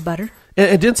pat of butter.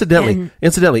 And incidentally,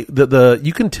 the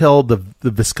you can tell the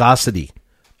viscosity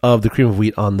of the cream of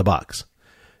wheat on the box.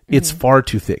 It's far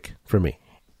too thick for me.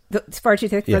 It's far too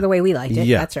thick for the way we liked it.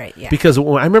 Yeah. That's right. Yeah. Because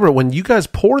I remember when you guys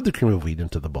poured the cream of wheat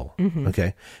into the bowl,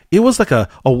 okay, it was like a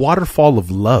waterfall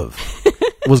of love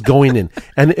was going in,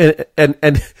 and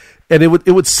it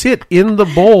would sit in the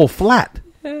bowl flat,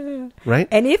 right?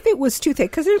 And if it was too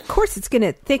thick, because of course it's going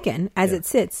to thicken as it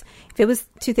sits. If it was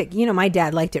too thick, my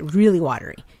dad liked it really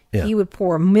watery. Yeah. He would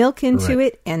pour milk into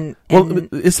it, and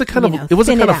it's the kind of it was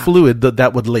a kind of fluid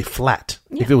that would lay flat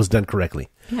if it was done correctly.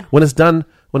 Yeah. When it's done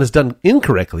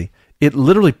incorrectly, it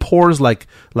literally pours like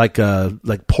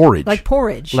porridge. Like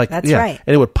porridge. That's right.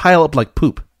 And it would pile up like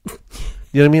poop. You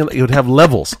know what I mean? It would have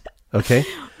levels. Okay.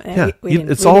 We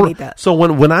didn't eat that. So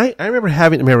when I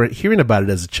remember hearing about it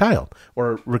as a child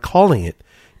or recalling it,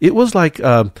 it was like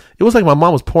my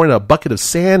mom was pouring a bucket of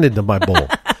sand into my bowl.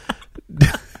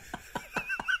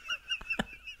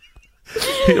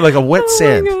 Like a wet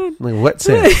sand. Like wet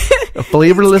sand. A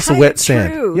flavorless wet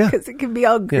sand. True, because it can be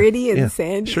all gritty and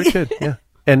sandy. Sure could, yeah.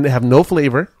 And have no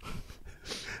flavor.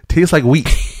 Tastes like wheat.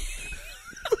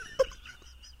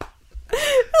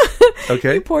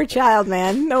 Okay. You poor child,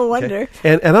 man. No wonder.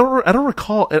 Okay. And I don't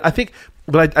recall, and I think,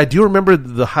 but I do remember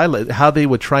the highlight, how they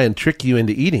would try and trick you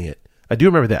into eating it. I do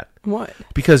remember that. What?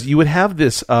 Because you would have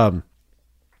this pile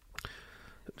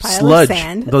sludge, of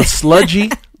sand.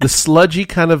 the sludgy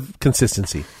kind of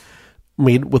consistency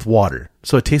made with water.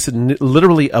 So it tasted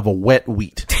literally of a wet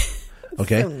wheat.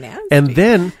 Okay. So nasty. And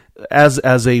then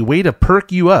as a way to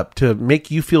perk you up, to make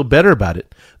you feel better about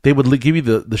it, they would give you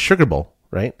the sugar bowl,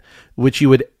 right? Which you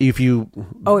would, if you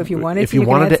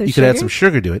wanted it, you could add some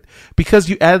sugar to it, because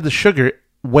you added the sugar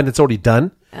when it's already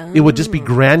done. Oh. It would just be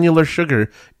granular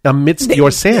sugar amidst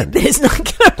your sand. It's not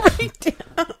going to break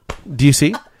down. Do you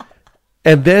see?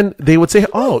 And then they would say,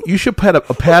 "Oh, you should put a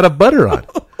pad of butter on."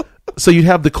 So you'd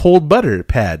have the cold butter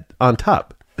pad on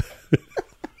top.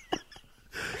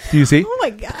 Do you see? Oh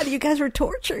my God, you guys were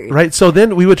tortured, right? So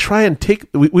then we would try and try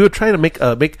and make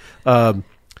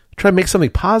something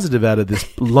positive out of this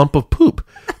lump of poop.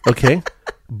 Okay,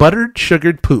 buttered,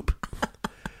 sugared poop,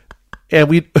 and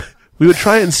we would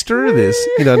try and stir this.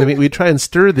 You know what I mean? We'd try and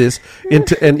stir this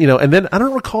into, and then I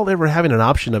don't recall ever having an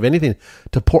option of anything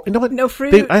to pour. You know what? No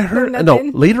fruit. I heard no no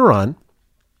nothing? later on.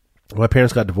 My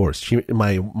parents got divorced.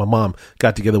 My mom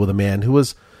got together with a man who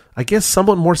was, I guess,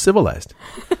 somewhat more civilized,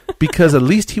 because at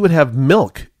least he would have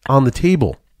milk on the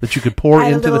table that you could pour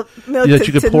Add a into little the milk that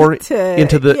you could pour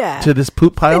into the yeah. to this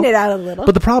poop pile. Thin it out a little.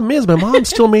 But the problem is, my mom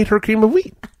still made her cream of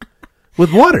wheat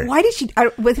with water. Why did she?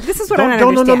 This is what I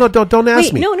Don't don't understand. no, don't ask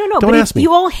Wait, me. No. Don't But ask if me.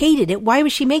 you all hated it, why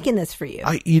was she making this for you?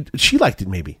 She liked it,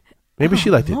 maybe she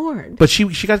liked it. Lord. But she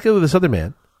got together with this other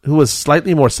man who was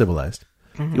slightly more civilized.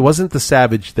 Mm-hmm. He wasn't the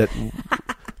savage that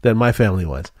my family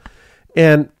was.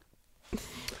 And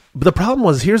but the problem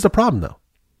was, here's the problem though.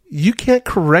 You can't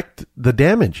correct the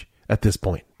damage at this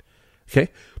point. Okay?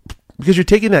 Because you're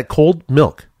taking that cold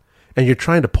milk and you're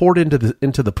trying to pour it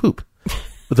into the poop.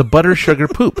 The butter sugar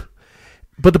poop.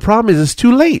 But the problem is it's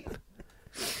too late.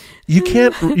 You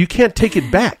can't take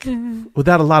it back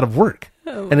without a lot of work.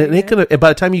 And it ain't gonna, and by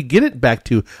the time you get it back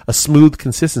to a smooth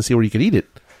consistency where you could eat it,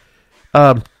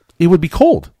 it would be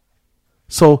cold.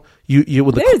 So you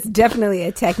with There's definitely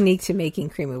a technique to making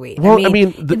cream of wheat. Well,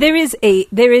 there is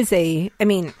a. I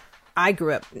mean, I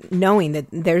grew up knowing that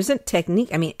there's a technique.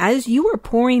 I mean, as you are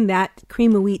pouring that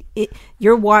cream of wheat,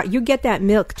 you get that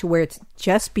milk to where it's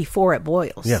just before it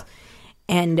boils. Yeah.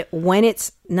 And when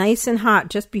it's nice and hot,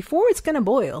 just before it's going to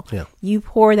boil, Yeah. you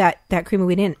pour that cream of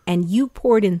wheat in, and you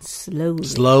pour it in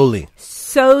slowly.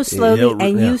 So slowly, Yeah,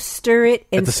 and yeah. you stir it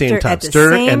and At the same time. At the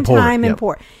Stir same and pour. time and Yep.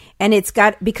 pour. And it's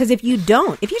got, because if you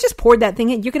just poured that thing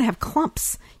in, you're going to have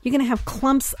clumps. You're going to have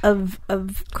clumps of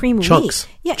cream of Chunks.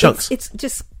 wheat. Yeah, Chunks. It's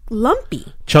just lumpy.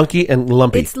 chunky and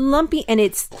lumpy. It's lumpy and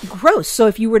it's gross. So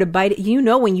if you were to bite it,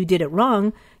 when you did it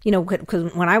wrong,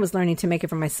 because when I was learning to make it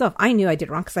for myself, I knew I did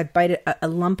it wrong because I'd bite a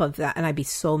lump of that and I'd be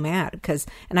so mad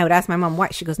and I would ask my mom why.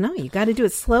 She goes, no, you got to do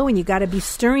it slow and you got to be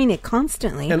stirring it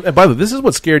constantly. and by the way, this is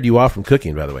what scared you off from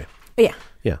cooking, by the way. Yeah.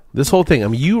 Yeah, this whole thing. I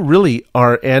mean, you really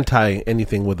are anti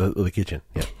anything with the kitchen.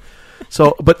 Yeah.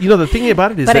 So, but the thing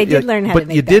about it is, But that, I did learn how to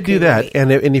make you that did do cream that, wheat.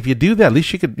 and if you do that, at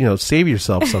least you could save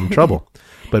yourself some trouble.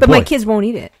 But my kids won't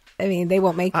eat it. I mean, they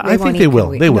won't make. I won't think eat they cream will. of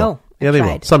wheat. They will. No, Yeah, I they will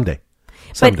tried. someday.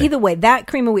 But either way, that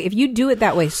cream of wheat, if you do it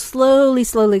that way,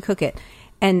 slowly cook it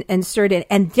and stir it in,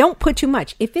 and don't put too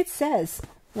much. If it says,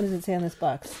 what does it say on this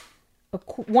box?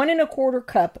 1 1/4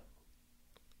 cup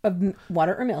of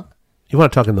water or milk. You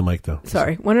want to talk in the mic though.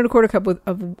 Sorry, 1 1/4 cup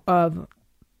of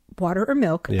water or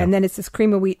milk, Yeah. and then it says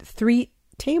cream of wheat 3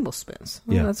 tablespoons.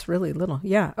 Oh, Yeah. that's really little.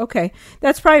 Yeah, okay,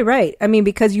 that's probably right. I mean,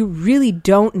 because you really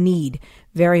don't need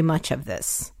very much of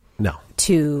this. No.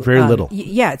 To Very little.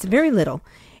 Yeah, it's very little.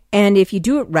 And if you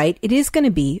do it right, it is going to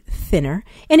be thinner.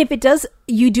 And if it does,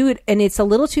 you do it and it's a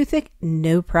little too thick,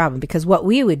 no problem. Because what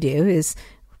we would do is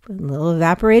put a little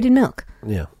evaporated milk.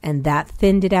 Yeah. And that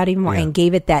thinned it out even more and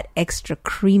gave it that extra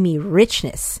creamy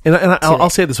richness. And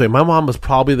I'll say it this way: my mom was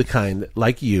probably the kind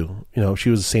like you. She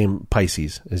was the same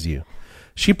Pisces as you.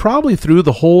 She probably threw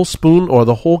the whole spoon or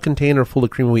the whole container full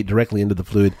of cream of wheat directly into the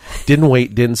fluid. Didn't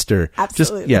wait, didn't stir.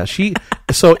 Absolutely.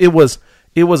 So it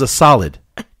was a solid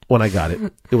when I got it.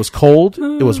 It was cold.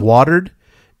 It was watered.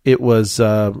 It was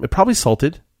probably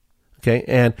salted. Okay,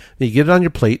 and then you get it on your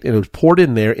plate, and it was poured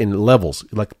in there in levels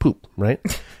like poop, right?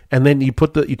 And then you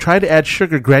try to add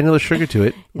sugar, granular sugar to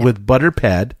it with butter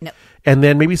pad, and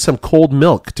then maybe some cold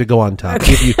milk to go on top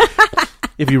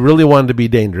if you really wanted to be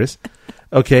dangerous.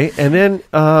 Okay, and then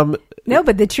No,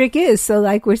 but the trick is, so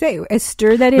like we're saying,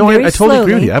 stir that in No, very I totally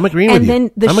agree with slowly, you. I'm agreeing with and you.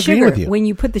 then the I'm agreeing sugar, with you. when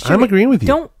you put the sugar, I'm agreeing with you.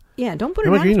 Don't put it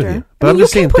I'm after. agreeing with you. I But mean, I'm you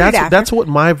just can saying put it after. that's what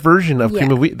my version of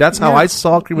cream of wheat. That's how No. I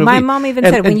saw cream of wheat. My mom even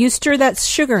said when you stir that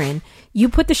sugar in, you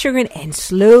put the sugar in and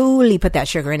slowly put that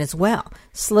sugar in as well.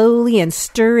 Slowly and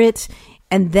stir it.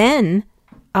 And then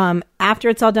after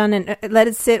it's all done and let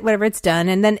it sit, whatever it's done.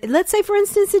 And then let's say, for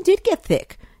instance, it did get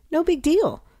thick. No big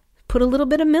deal. Put a little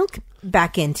bit of milk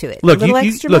back into it. Look, a little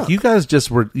extra milk. you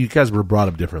guys were brought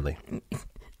up differently.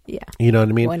 Yeah. You know what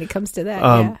I mean? When it comes to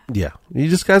that, yeah.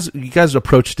 You guys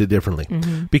approached it differently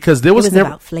because there was, was never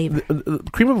about flavor.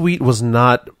 Cream of wheat was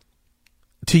not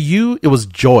to you. It was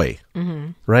joy,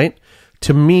 right?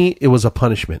 To me, it was a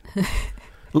punishment.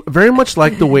 Very much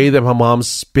like the way that my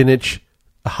mom's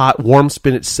warm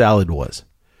spinach salad was.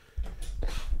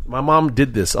 My mom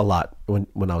did this a lot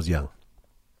when I was young.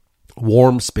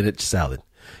 Warm spinach salad,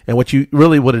 and what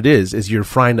it is you're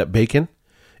frying up bacon.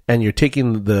 And you're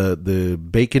taking the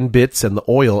bacon bits and the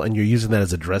oil, and you're using that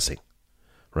as a dressing,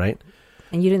 right?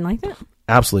 And you didn't like that?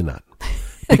 Absolutely not,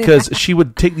 because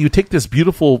you take this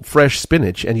beautiful fresh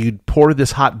spinach, and you'd pour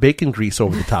this hot bacon grease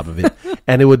over the top of it,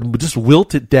 and it would just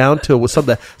wilt it down to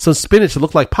some spinach that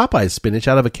looked like Popeye's spinach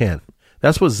out of a can.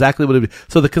 That's what exactly what it was.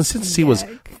 So the consistency was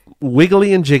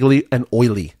wiggly and jiggly and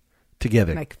oily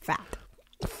together. Like fat.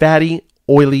 Fatty,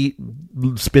 oily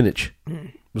spinach.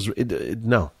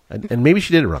 No. And maybe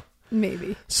she did it wrong.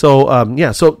 Maybe. So,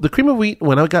 so the cream of wheat,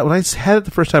 when I had it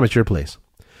the first time at your place,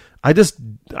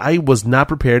 I was not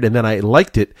prepared, and then I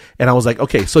liked it, and I was like,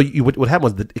 okay, so what happened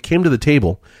was that it came to the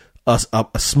table, a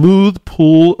smooth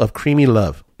pool of creamy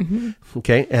love. Mm-hmm.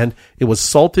 Okay, and it was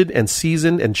salted and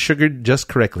seasoned and sugared just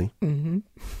correctly,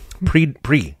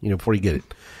 before you get it,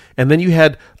 and then you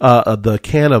had the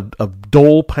can of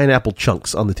Dole pineapple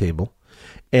chunks on the table,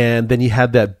 and then you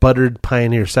had that buttered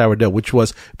Pioneer sourdough,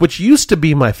 which used to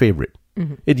be my favorite.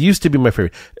 Mm-hmm. It used to be my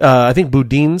favorite. I think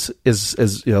Boudin's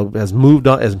has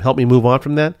helped me move on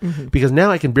from that, because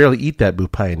now I can barely eat that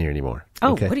Pioneer anymore.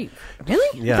 Oh, okay? Really?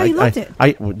 Yeah, I thought you loved it.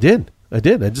 I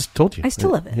did. I just told you. I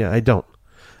still love it. Yeah, I don't.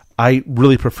 I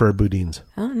really prefer Boudin's.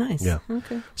 Oh, nice. Yeah.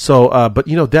 Okay. So, but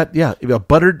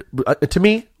buttered. To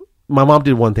me, my mom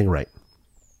did one thing right.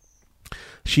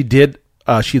 She did.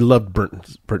 She loved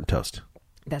burnt toast.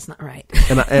 That's not right.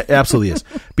 And it absolutely is,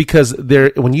 because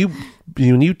when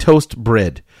you toast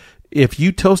bread, if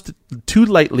you toast it too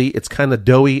lightly, it's kind of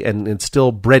doughy and it's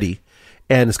still bready,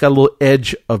 and it's got a little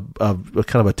edge of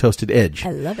kind of a toasted edge. I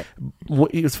love it.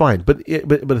 It's fine, but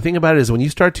the thing about it is when you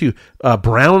start to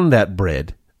brown that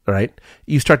bread, right,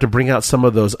 you start to bring out some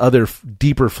of those other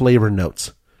deeper flavor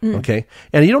notes. Okay,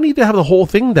 and you don't need to have the whole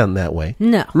thing done that way.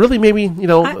 No, really, maybe I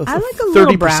like a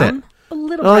little brown. A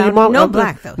little brown. Your mom, no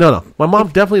black though. No. My mom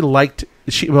definitely liked.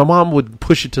 My mom would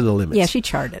push it to the limits. Yeah, she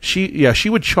charred it. She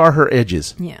would char her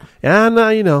edges. Yeah, and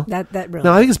that really.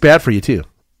 No, I think it's bad for you too.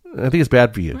 I think it's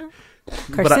bad for you.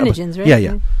 Carcinogens,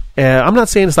 right? Yeah. I'm not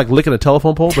saying it's like licking a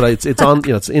telephone pole, but it's on.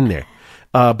 It's in there.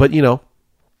 But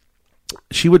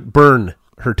she would burn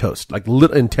her toast, like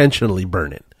intentionally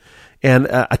burn it. And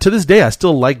to this day, I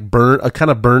still like a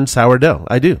kind of burned sourdough.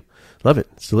 I do love it.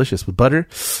 It's delicious with butter.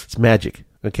 It's magic.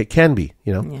 Okay, can be,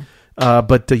 Yeah.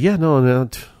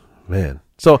 Man.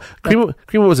 So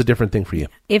cream was a different thing for you.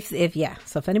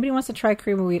 So if anybody wants to try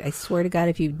cream of wheat, I swear to God,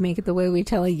 if you make it the way we're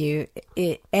telling you,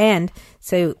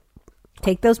 so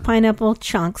take those pineapple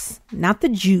chunks, not the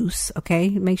juice. Okay,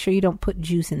 make sure you don't put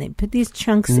juice in there. Put these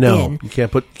chunks in. No, you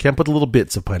can't put the little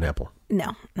bits of pineapple.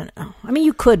 No. I mean,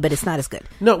 you could, but it's not as good.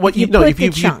 No,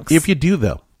 if you do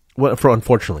though.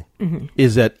 Unfortunately,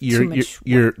 is that the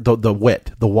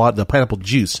pineapple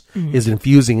juice is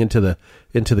infusing into the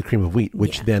cream of wheat,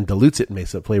 which then dilutes it and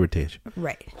makes it flavor taste.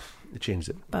 Right. It changes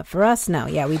it. But for us, no.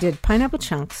 Yeah, we did pineapple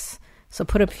chunks. So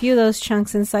put a few of those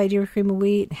chunks inside your cream of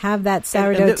wheat. Have that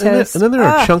sourdough toast. And then there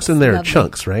are chunks in there, lovely.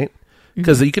 Chunks, right?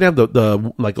 Because you can have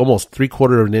the like almost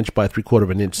 3/4 of an inch by 3/4 of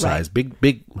an inch size,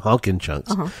 big honking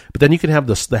chunks. But then you can have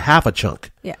the half a chunk,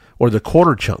 or the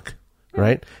quarter chunk,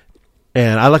 right?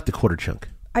 And I like the quarter chunk.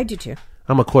 I do too.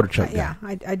 I'm a quarter chunk guy. Yeah,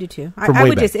 I do too. I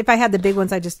would just, if I had the big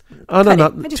ones, I just cut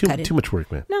it. Too much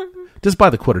work, man. No. Just buy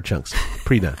the quarter chunks,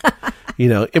 pre-done.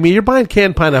 I mean, you're buying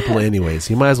canned pineapple anyways.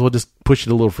 You might as well just push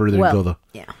it a little further and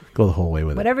go the whole way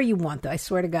with Whatever you want, though. I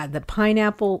swear to God, the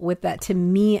pineapple with that, to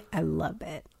me, I love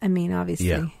it. I mean,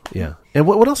 obviously. Yeah. And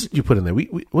what else did you put in there?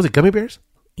 Was it gummy bears?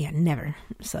 Yeah, never.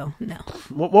 So, no.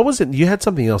 What was it? You had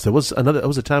something else. There was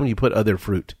a time when you put other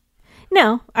fruit.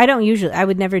 No, I don't usually. I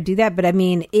would never do that. But I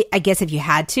mean, I guess if you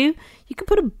had to, you could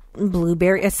put a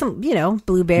blueberry,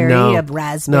 blueberry, a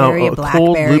raspberry, a blackberry.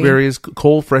 Cold blueberries,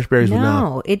 cold fresh berries.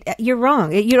 No, you're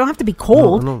wrong. You don't have to be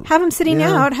cold. No. Have them sitting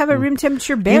out. Have a room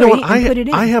temperature berry and put it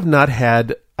in. I have not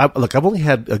had. I've only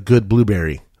had a good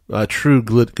blueberry, a true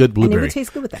good blueberry. And it would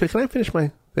taste good with that. Can I finish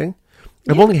my thing?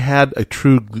 I've only had a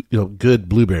true good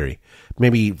blueberry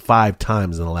maybe 5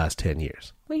 times in the last 10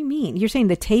 years. What do you mean? You're saying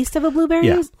the taste of a blueberry?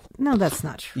 Yeah. No, that's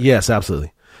not true. Yes,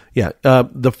 absolutely. Yeah.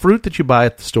 The fruit that you buy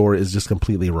at the store is just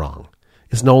completely wrong.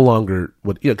 It's no longer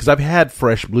because I've had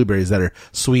fresh blueberries that are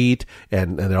sweet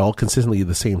and they're all consistently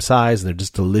the same size and they're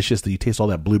just delicious that you taste all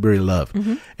that blueberry love.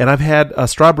 Mm-hmm. And I've had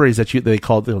strawberries that they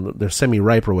call, they're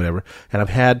semi-ripe or whatever. And I've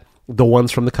had the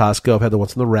ones from the Costco. I've had the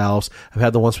ones from the Ralph's. I've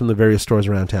had the ones from the various stores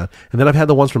around town. And then I've had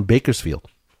the ones from Bakersfield.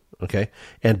 Okay.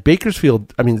 And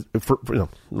Bakersfield, I mean,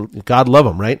 God love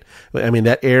them, right? I mean,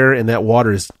 that air and that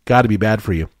water has got to be bad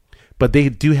for you. But they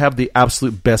do have the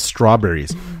absolute best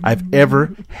strawberries I've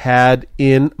ever had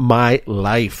in my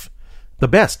life. The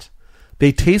best.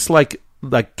 They taste like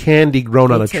candy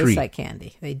grown on a tree. They taste like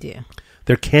candy. They do.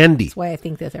 They're candy. That's why I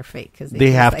think that they're fake. Cause they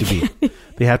have to be.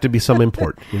 They have to be some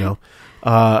import,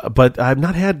 But I've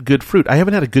not had good fruit. I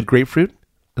haven't had a good grapefruit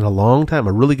in a long time.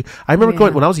 I remember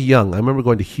going when I was young. I remember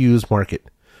going to Hughes Market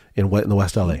in the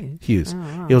West LA. Hughes. Oh,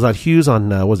 wow. It was on Hughes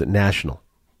on was it National?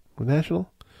 Was it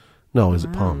National? No, is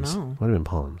it Palms? Might have been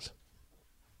Palms.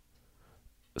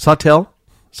 Sawtell,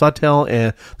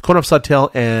 and the corner of Sawtell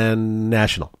and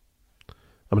National.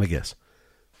 I'm going to guess.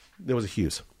 There was a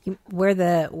Hughes. Where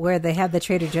they have the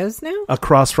Trader Joe's now?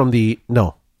 Across from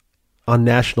on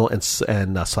National and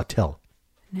Sawtell.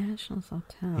 National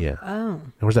Sawtell. Yeah. Oh.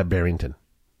 And where's that Barrington?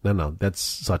 No, that's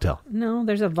Sawtell. No,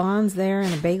 there's a Vaughn's there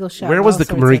and a bagel shop. Where was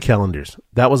the Marie Callender's?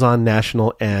 That was on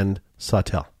National and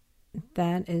Sawtell.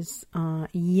 That is,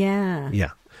 yeah. Yeah.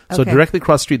 So Okay. directly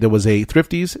across the street, there was a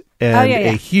Thrifty's and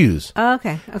a Hughes. Oh,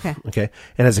 okay. Okay.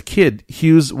 And as a kid,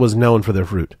 Hughes was known for their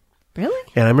fruit. Really?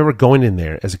 And I remember going in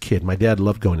there as a kid. My dad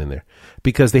loved going in there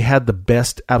because they had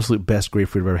the absolute best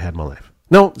grapefruit I've ever had in my life.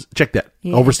 No, check that.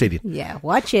 Yeah. Overstated. Yeah,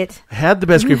 watch it. I had the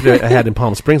best grapefruit I had in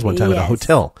Palm Springs one time at a Yes.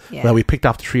 hotel Yeah. that we picked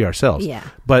off the tree ourselves. Yeah.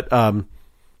 But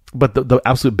the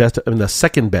absolute best, the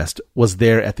second best was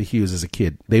there at the Hughes as a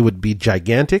kid. They would be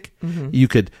gigantic. You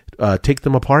could take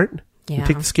them apart, Yeah.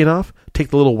 take the skin off, take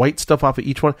the little white stuff off of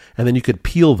each one, and then you could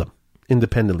peel them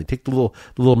independently. Take the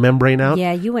little membrane out.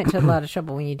 Yeah, you went to a lot of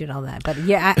trouble when you did all that. But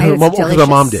yeah, it's Because my delicious.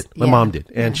 mom did. My Yeah. mom did,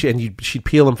 and she'd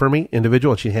peel them for me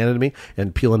individual, and she'd hand it to me,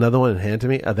 and peel another one and hand it to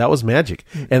me. That was magic,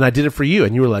 and I did it for you,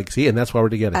 and you were like, "See," and that's why we're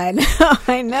together.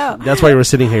 I know. That's why we're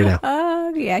sitting here now.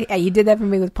 Yeah, you did that for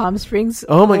me with Palm Springs.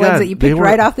 Oh my the ones God, that you they picked were-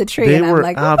 right off the tree, they and I'm were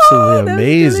like, absolutely oh, that's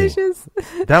amazing. delicious.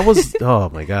 That was oh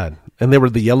my God, and they were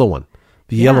the yellow one.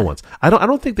 The yellow ones. I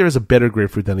don't think there's a better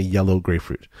grapefruit than a yellow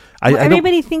grapefruit. I don't-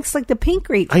 Everybody thinks like the pink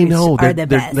grapefruits I know are the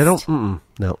best. They don't.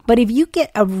 No. But if you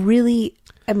get a really,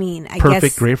 I mean, I Perfect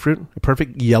guess, grapefruit, a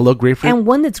perfect yellow grapefruit. and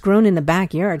one that's grown in the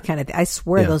backyard, kind of. I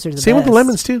swear Yeah. those are the Same best. with the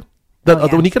lemons too. Oh,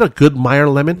 yeah. When you get a good Meyer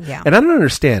lemon, Yeah. and I don't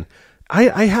understand.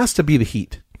 I has to be the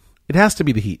heat. It has to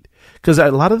be the heat because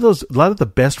a lot of the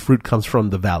best fruit comes from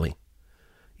the valley.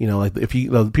 You know, like the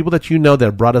people that you know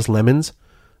that brought us lemons,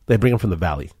 they bring them from the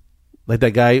valley. Like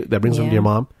that guy that brings them to your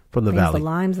mom from the Brings valley. the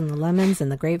limes and the lemons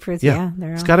and the grapefruits. Yeah, Yeah,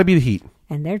 they're it's all, got to be the heat.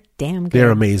 and they're damn good.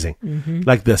 They're amazing. Mm-hmm.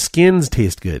 Like the skins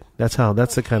taste good. That's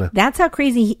the kind of. That's how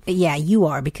crazy. You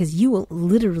are because you will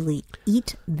literally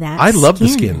eat that. I love the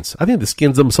skin. skins. I think the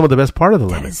skins are some of the best part of the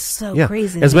lemon. is so yeah.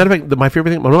 crazy As to a matter of fact,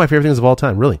 one of my favorite things of all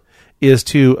time, really, is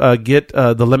to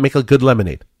make a good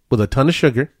lemonade with a ton of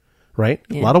sugar, right?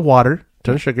 Yeah. A lot of water,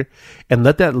 ton of sugar, and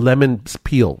let that lemon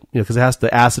peel. You know, because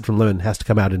the acid from lemon has to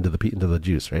come out into the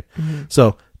juice, right? Mm-hmm.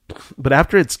 So, but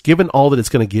after it's given all that it's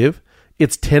going to give,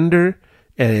 it's tender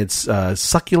and it's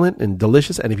succulent and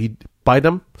delicious. And if you bite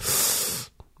them.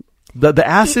 The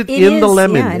acid It in the is,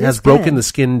 lemon yeah, it has is broken good. the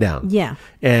skin down. Yeah.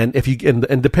 And if you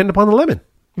and depend upon the lemon,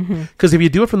 because if you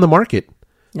do it from the market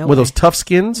No with way. those tough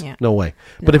skins, Yeah. no way.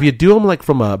 But if you do them like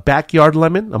from a backyard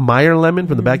lemon, a Meyer lemon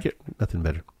from the backyard, nothing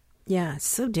better. Yeah, it's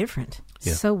so different.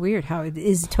 Yeah. So weird how it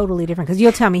is totally different. Because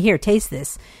you'll tell me, here, taste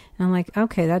this. And I'm like,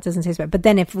 okay, that doesn't taste bad. But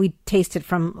then if we taste it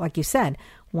from, like you said,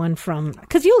 one from,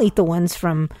 because you'll eat the ones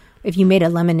from, if you made a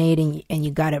lemonade and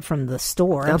you got it from the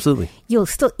store. Absolutely. You'll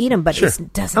still eat them, but Sure.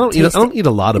 it doesn't I taste don't eat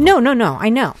a lot of them. No, I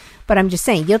know. But I'm just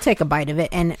saying, you'll take a bite of it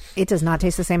and it does not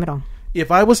taste the same at all. If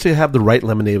I was to have the right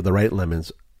lemonade with the right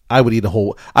lemons, I would eat a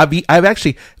whole. I've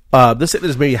actually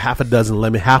there's maybe half a dozen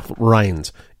half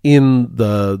rinds in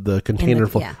the container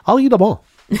full. yeah. I'll eat them all.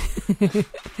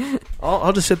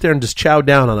 I'll just sit there and just chow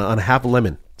down on a half a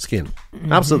lemon skin.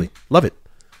 Mm-hmm. Absolutely love it,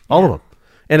 all of them.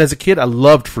 And as a kid, I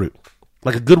loved fruit,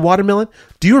 like a good watermelon.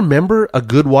 Do you remember a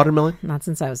good watermelon? Not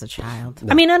since I was a child.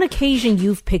 I mean, on occasion,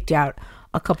 you've picked out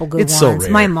a couple good It's so ones.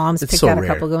 rare. My mom's It's picked so out a rare.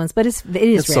 couple good ones, but it is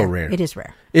It's rare. so rare. It is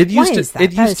rare. It used Why to. is that?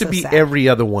 It That used is to so be sad. every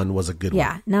other one was a good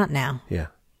Yeah, one. not now. Yeah,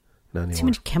 not anymore. Too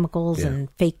much chemicals Yeah. and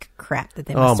fake crap that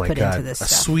they Oh must my put god, into this a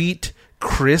stuff. sweet,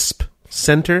 crisp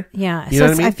center. Yeah, you so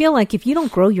know what I mean. feel like if you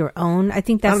don't grow your own, I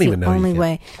think that's don't the even know you only can.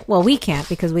 way. Well, we can't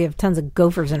because we have tons of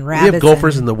gophers and We rabbits. have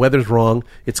gophers and the weather's wrong.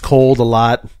 It's cold a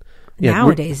lot. Yeah,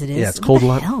 nowadays it is. Yeah, it's What cold the a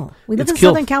lot. hell? We live It's in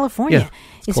killed. Southern California. Yeah,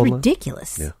 it's cold a lot.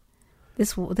 ridiculous. Yeah.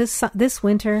 This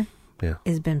winter Yeah.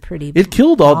 has been pretty. It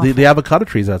killed all awful. the avocado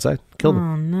trees outside. Killed them.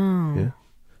 Oh no! Yeah.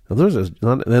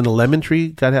 Well, and then the lemon tree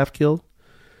got half killed.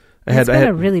 It's been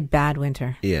a really bad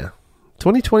winter. Yeah.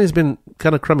 2020 has been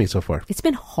kind of crummy so far. It's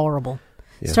been horrible.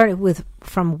 Yeah. Started with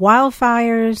from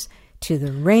wildfires to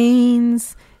the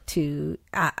rains to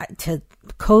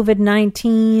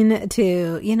COVID-19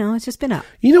 to it's just been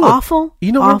awful.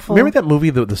 Awful. Remember that movie,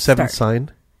 The Seventh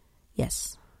Sign?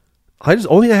 Yes.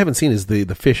 Only I haven't seen is the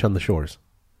fish on the shores.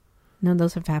 No,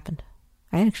 those have happened.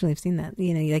 I actually have seen that.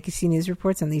 Like you see news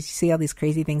reports and you see all these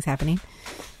crazy things happening.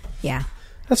 Yeah.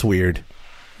 That's weird.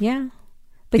 Yeah.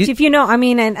 But if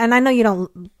and I know you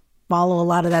don't follow a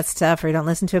lot of that stuff or don't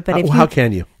listen to it. But how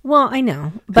can you? Well, I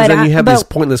know, Because then you have these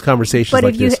pointless conversations but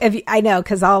like this. if I know,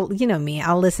 because I'll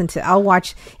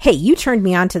watch. Hey, you turned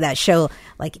me on to that show,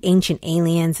 like Ancient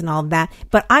Aliens and all that.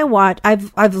 But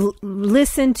I've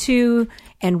listened to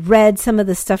and read some of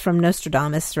the stuff from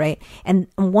Nostradamus, right? And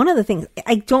one of the things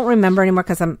I don't remember anymore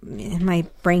because my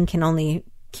brain can only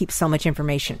keep so much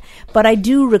information. But I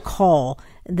do recall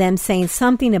them saying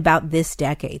something about this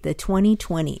decade, the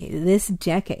 2020. This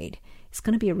decade is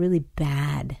going to be a really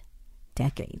bad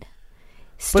decade.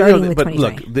 Starting with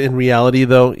 2020. Look, in reality,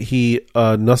 though,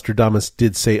 Nostradamus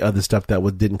did say other stuff that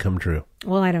didn't come true.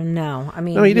 Well, I don't know. I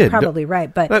mean, no, he you're did. Probably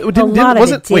right, but a lot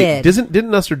of it did.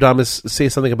 Didn't Nostradamus say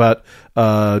something about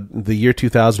the year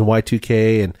 2000,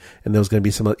 Y2K, and there was going to be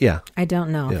some? Yeah, I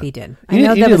don't know if he did. I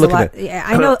know there was a lot. Yeah,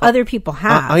 I know other people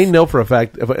have. I know for a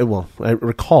fact. Well, I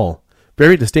recall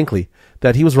very distinctly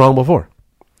that he was wrong before.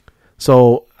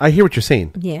 So I hear what you're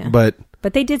saying. Yeah,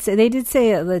 but they did say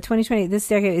the 2020, this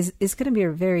decade is going to be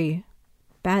a very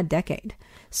bad decade.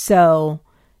 So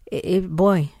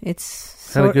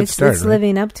it's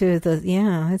living up to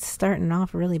it's starting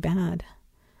off really bad.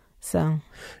 So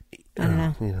I don't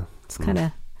know. It's kind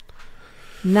of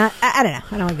not. I don't know.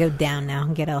 I don't want to go down now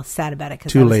and get all sad about it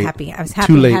because I was happy. I was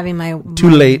happy having my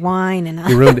wine and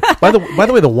you ruined it. By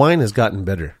the way, the wine has gotten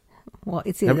better. Well,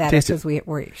 it's either that or because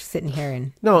we're sitting here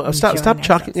and stop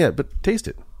chalking. Yeah, but taste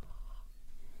it.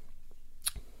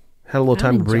 Had a little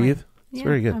time to breathe. It's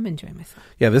very good. I'm enjoying myself.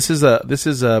 Yeah, this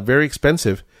is very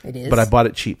expensive. It is, but I bought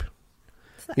it cheap.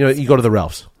 Nice. You go to the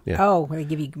Ralph's. Yeah. Oh, they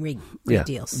give you great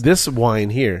deals. This wine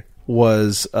here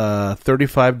was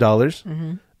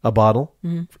 $35 a bottle.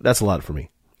 Mm-hmm. That's a lot for me,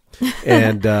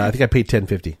 and I think I paid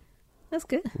 $10.50. That's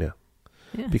good. Yeah,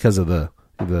 because of the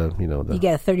you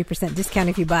get a 30% discount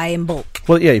if you buy in bulk.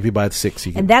 Well, yeah, if you buy 6,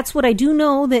 you can. And that's what I do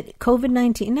know that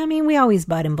COVID-19. I mean, we always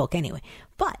bought in bulk anyway,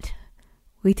 but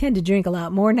we tend to drink a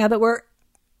lot more now that we're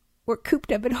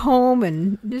cooped up at home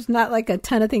and there's not like a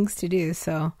ton of things to do.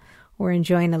 So we're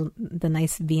enjoying the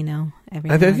nice vino every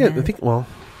now and then. I think. Well,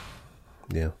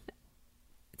 yeah,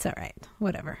 it's all right.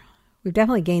 Whatever. We've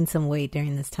definitely gained some weight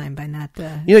during this time by not.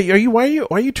 Why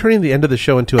are you turning the end of the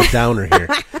show into a downer here?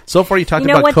 So far, you talked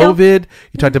about COVID.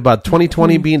 You talked about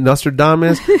 2020 being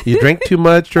Nostradamus. You drank too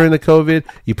much during the COVID.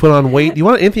 You put on weight. You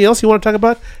want anything else you want to talk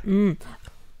about? Anything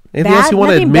else you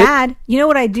want to admit? Bad. You know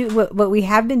what I do? What we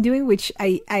have been doing, which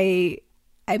I'm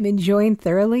enjoying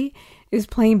thoroughly, is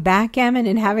playing backgammon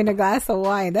and having a glass of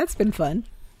wine. That's been fun.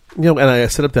 And I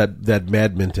set up that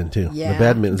badminton too. Yeah, the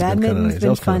badminton's been kind of nice. That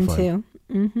was fun kind of fun too.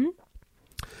 Mm-hmm.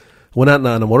 Went out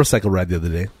on a motorcycle ride the other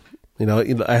day.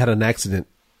 I had an accident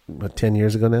 10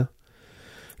 years ago now.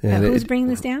 And who's bringing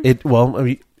this down? You're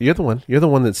the one. You're the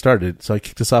one that started. So I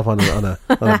kicked us off on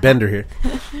a bender here.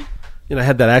 I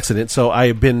had that accident. So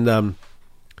I've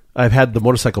had the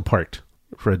motorcycle parked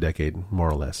for a decade, more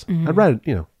or less. Mm-hmm. I'd ride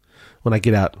it, when I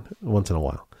get out once in a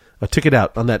while. I took it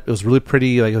out on that. It was really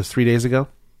pretty. Like it was 3 days ago.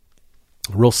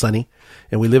 Real sunny,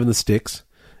 and we live in the sticks.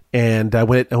 And I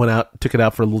went out, took it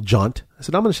out for a little jaunt. I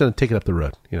said, I'm just going to take it up the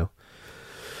road,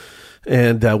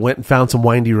 And went and found some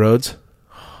windy roads.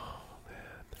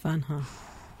 Fun, huh?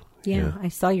 Yeah, I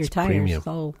saw your tires. Premium.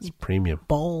 It's premium.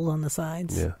 Bowl on the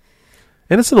sides. Yeah.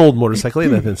 And it's an old motorcycle.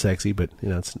 Ain't nothing sexy, but,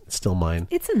 it's still mine.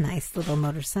 It's a nice little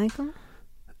motorcycle.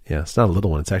 Yeah, it's not a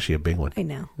little one. It's actually a big one. I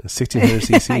know. 1,600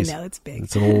 cc's. I know, it's big.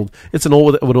 It's an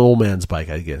old man's bike,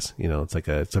 I guess.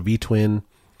 It's a V-twin.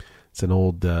 It's an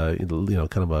old,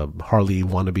 kind of a Harley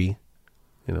wannabe,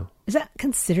 Is that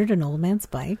considered an old man's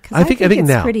bike? I think it's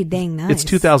now. Pretty dang nice. It's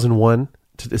 2001.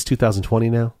 It's 2020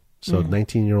 now. So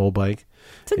 19-year-old bike.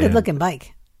 It's a good looking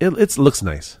bike. It looks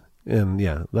nice. And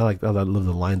I love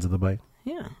the lines of the bike.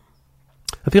 Yeah.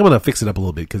 I think I'm going to fix it up a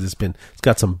little bit because it's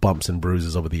got some bumps and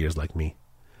bruises over the years like me.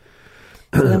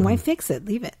 So then why fix it?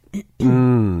 Leave it.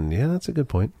 Yeah, that's a good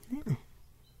point. Yeah.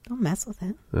 Don't mess with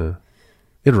it.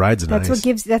 It rides nice.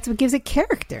 That's what gives it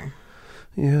character.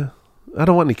 Yeah. I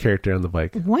don't want any character on the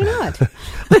bike. Why not?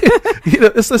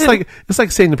 It's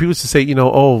like saying the people used to say,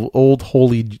 old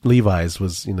Holy Levi's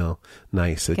was,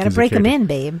 nice. Got to break them in,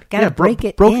 babe. Got to break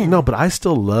it in. No, but I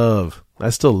still love,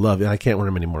 and I can't wear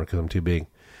them anymore because I'm too big.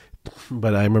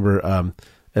 But I remember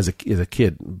as a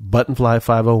kid, Buttonfly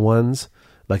 501s,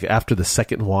 like after the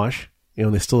second wash,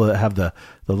 they still have the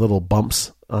little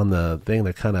bumps on the thing.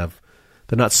 They're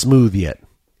not smooth yet.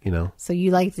 So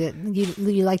you liked it.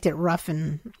 You liked it rough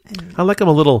and I like them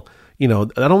a little. I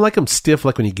don't like them stiff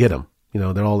like when you get them.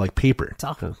 They're all like paper. It's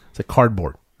awful. It's like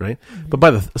cardboard, right? Mm-hmm. But by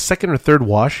the second or third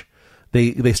wash,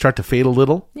 they start to fade a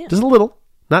little, just a little,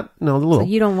 Not a little. So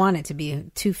you don't want it to be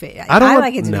too fake. I don't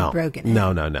like it to no, be broken. No.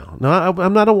 I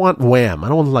don't want Wham. I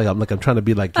don't want I'm trying to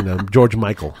be like George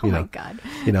Michael. Oh my God.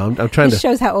 I'm trying This to.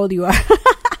 shows how old you are.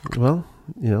 Well,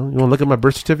 you want to look at my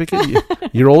birth certificate?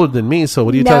 You're older than me, so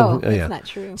what are you No, talking? that's not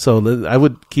true. So I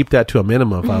would keep that to a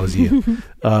minimum if I was you.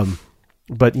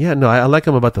 But yeah, no, I like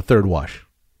them about the third wash.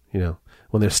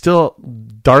 When they're still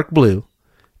dark blue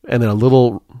and they're a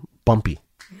little bumpy.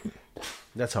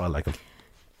 That's how I like them.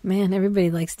 Man,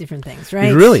 everybody likes different things,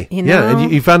 right? Really? Yeah,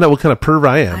 and you found out what kind of perv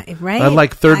I am. Right? I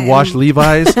like third wash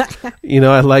Levi's.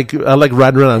 I like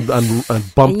riding around on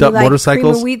bumped up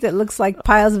motorcycles. Cream of wheat that looks like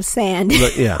piles of sand.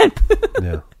 Yeah.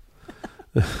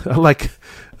 I like.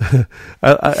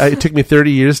 It took me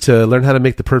 30 years to learn how to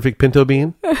make the perfect pinto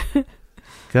bean.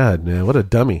 God, man, what a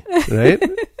dummy, right?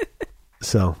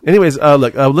 So, anyways,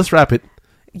 look, let's wrap it.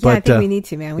 Yeah, but, I think we need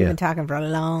to, man. We've been talking for a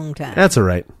long time. That's all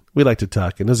right. We like to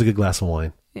talk, and there's a good glass of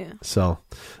wine. Yeah. So,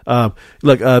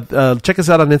 look, check us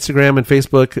out on Instagram and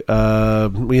Facebook.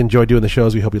 We enjoy doing the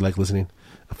shows. We hope you like listening.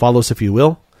 Follow us if you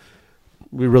will.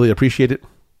 We really appreciate it.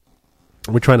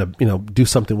 We're trying to, do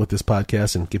something with this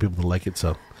podcast and get people to like it.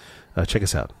 So, check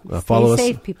us out. Follow us.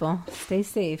 Stay safe, people. Stay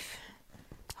safe.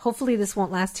 Hopefully, this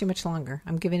won't last too much longer.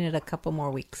 I'm giving it a couple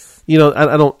more weeks. I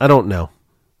don't know.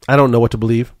 I don't know what to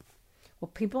believe.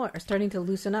 Well, people are starting to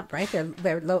loosen up, right?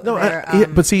 They're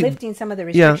lifting some of the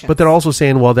restrictions. Yeah, but they're also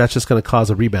saying, well, that's just going to cause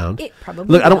a rebound. It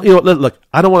probably look,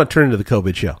 I don't want to turn into the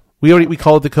COVID show. We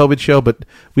call it the COVID show, but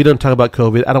we don't talk about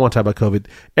COVID. I don't want to talk about COVID.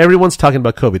 Everyone's talking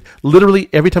about COVID. Literally,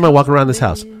 every time I walk around this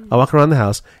house,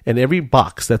 and every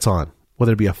box that's on,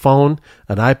 whether it be a phone,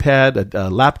 an iPad, a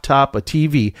laptop, a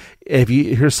TV, if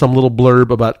you hear some little blurb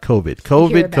about COVID.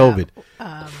 COVID.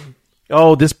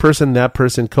 Oh, this person, that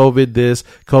person, COVID this,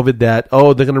 COVID that.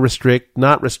 Oh, they're going to restrict,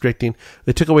 not restricting.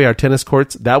 They took away our tennis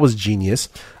courts. That was genius.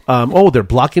 They're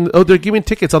blocking. Oh, they're giving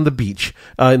tickets on the beach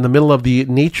in the middle of the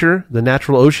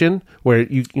natural ocean where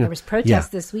there was protests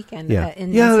this weekend. Yeah,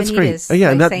 that's great.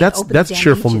 And that's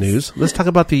cheerful news. Let's talk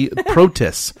about the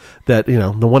protests that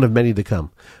the one of many to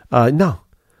come. No.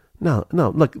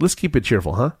 Look, let's keep it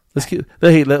cheerful, huh?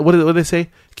 Hey, what do they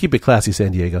say? Keep it classy,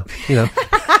 San Diego.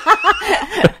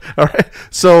 All right.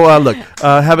 So, look,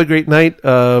 have a great night.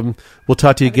 We'll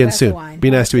talk to you again soon. Be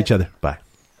nice to each other. Bye.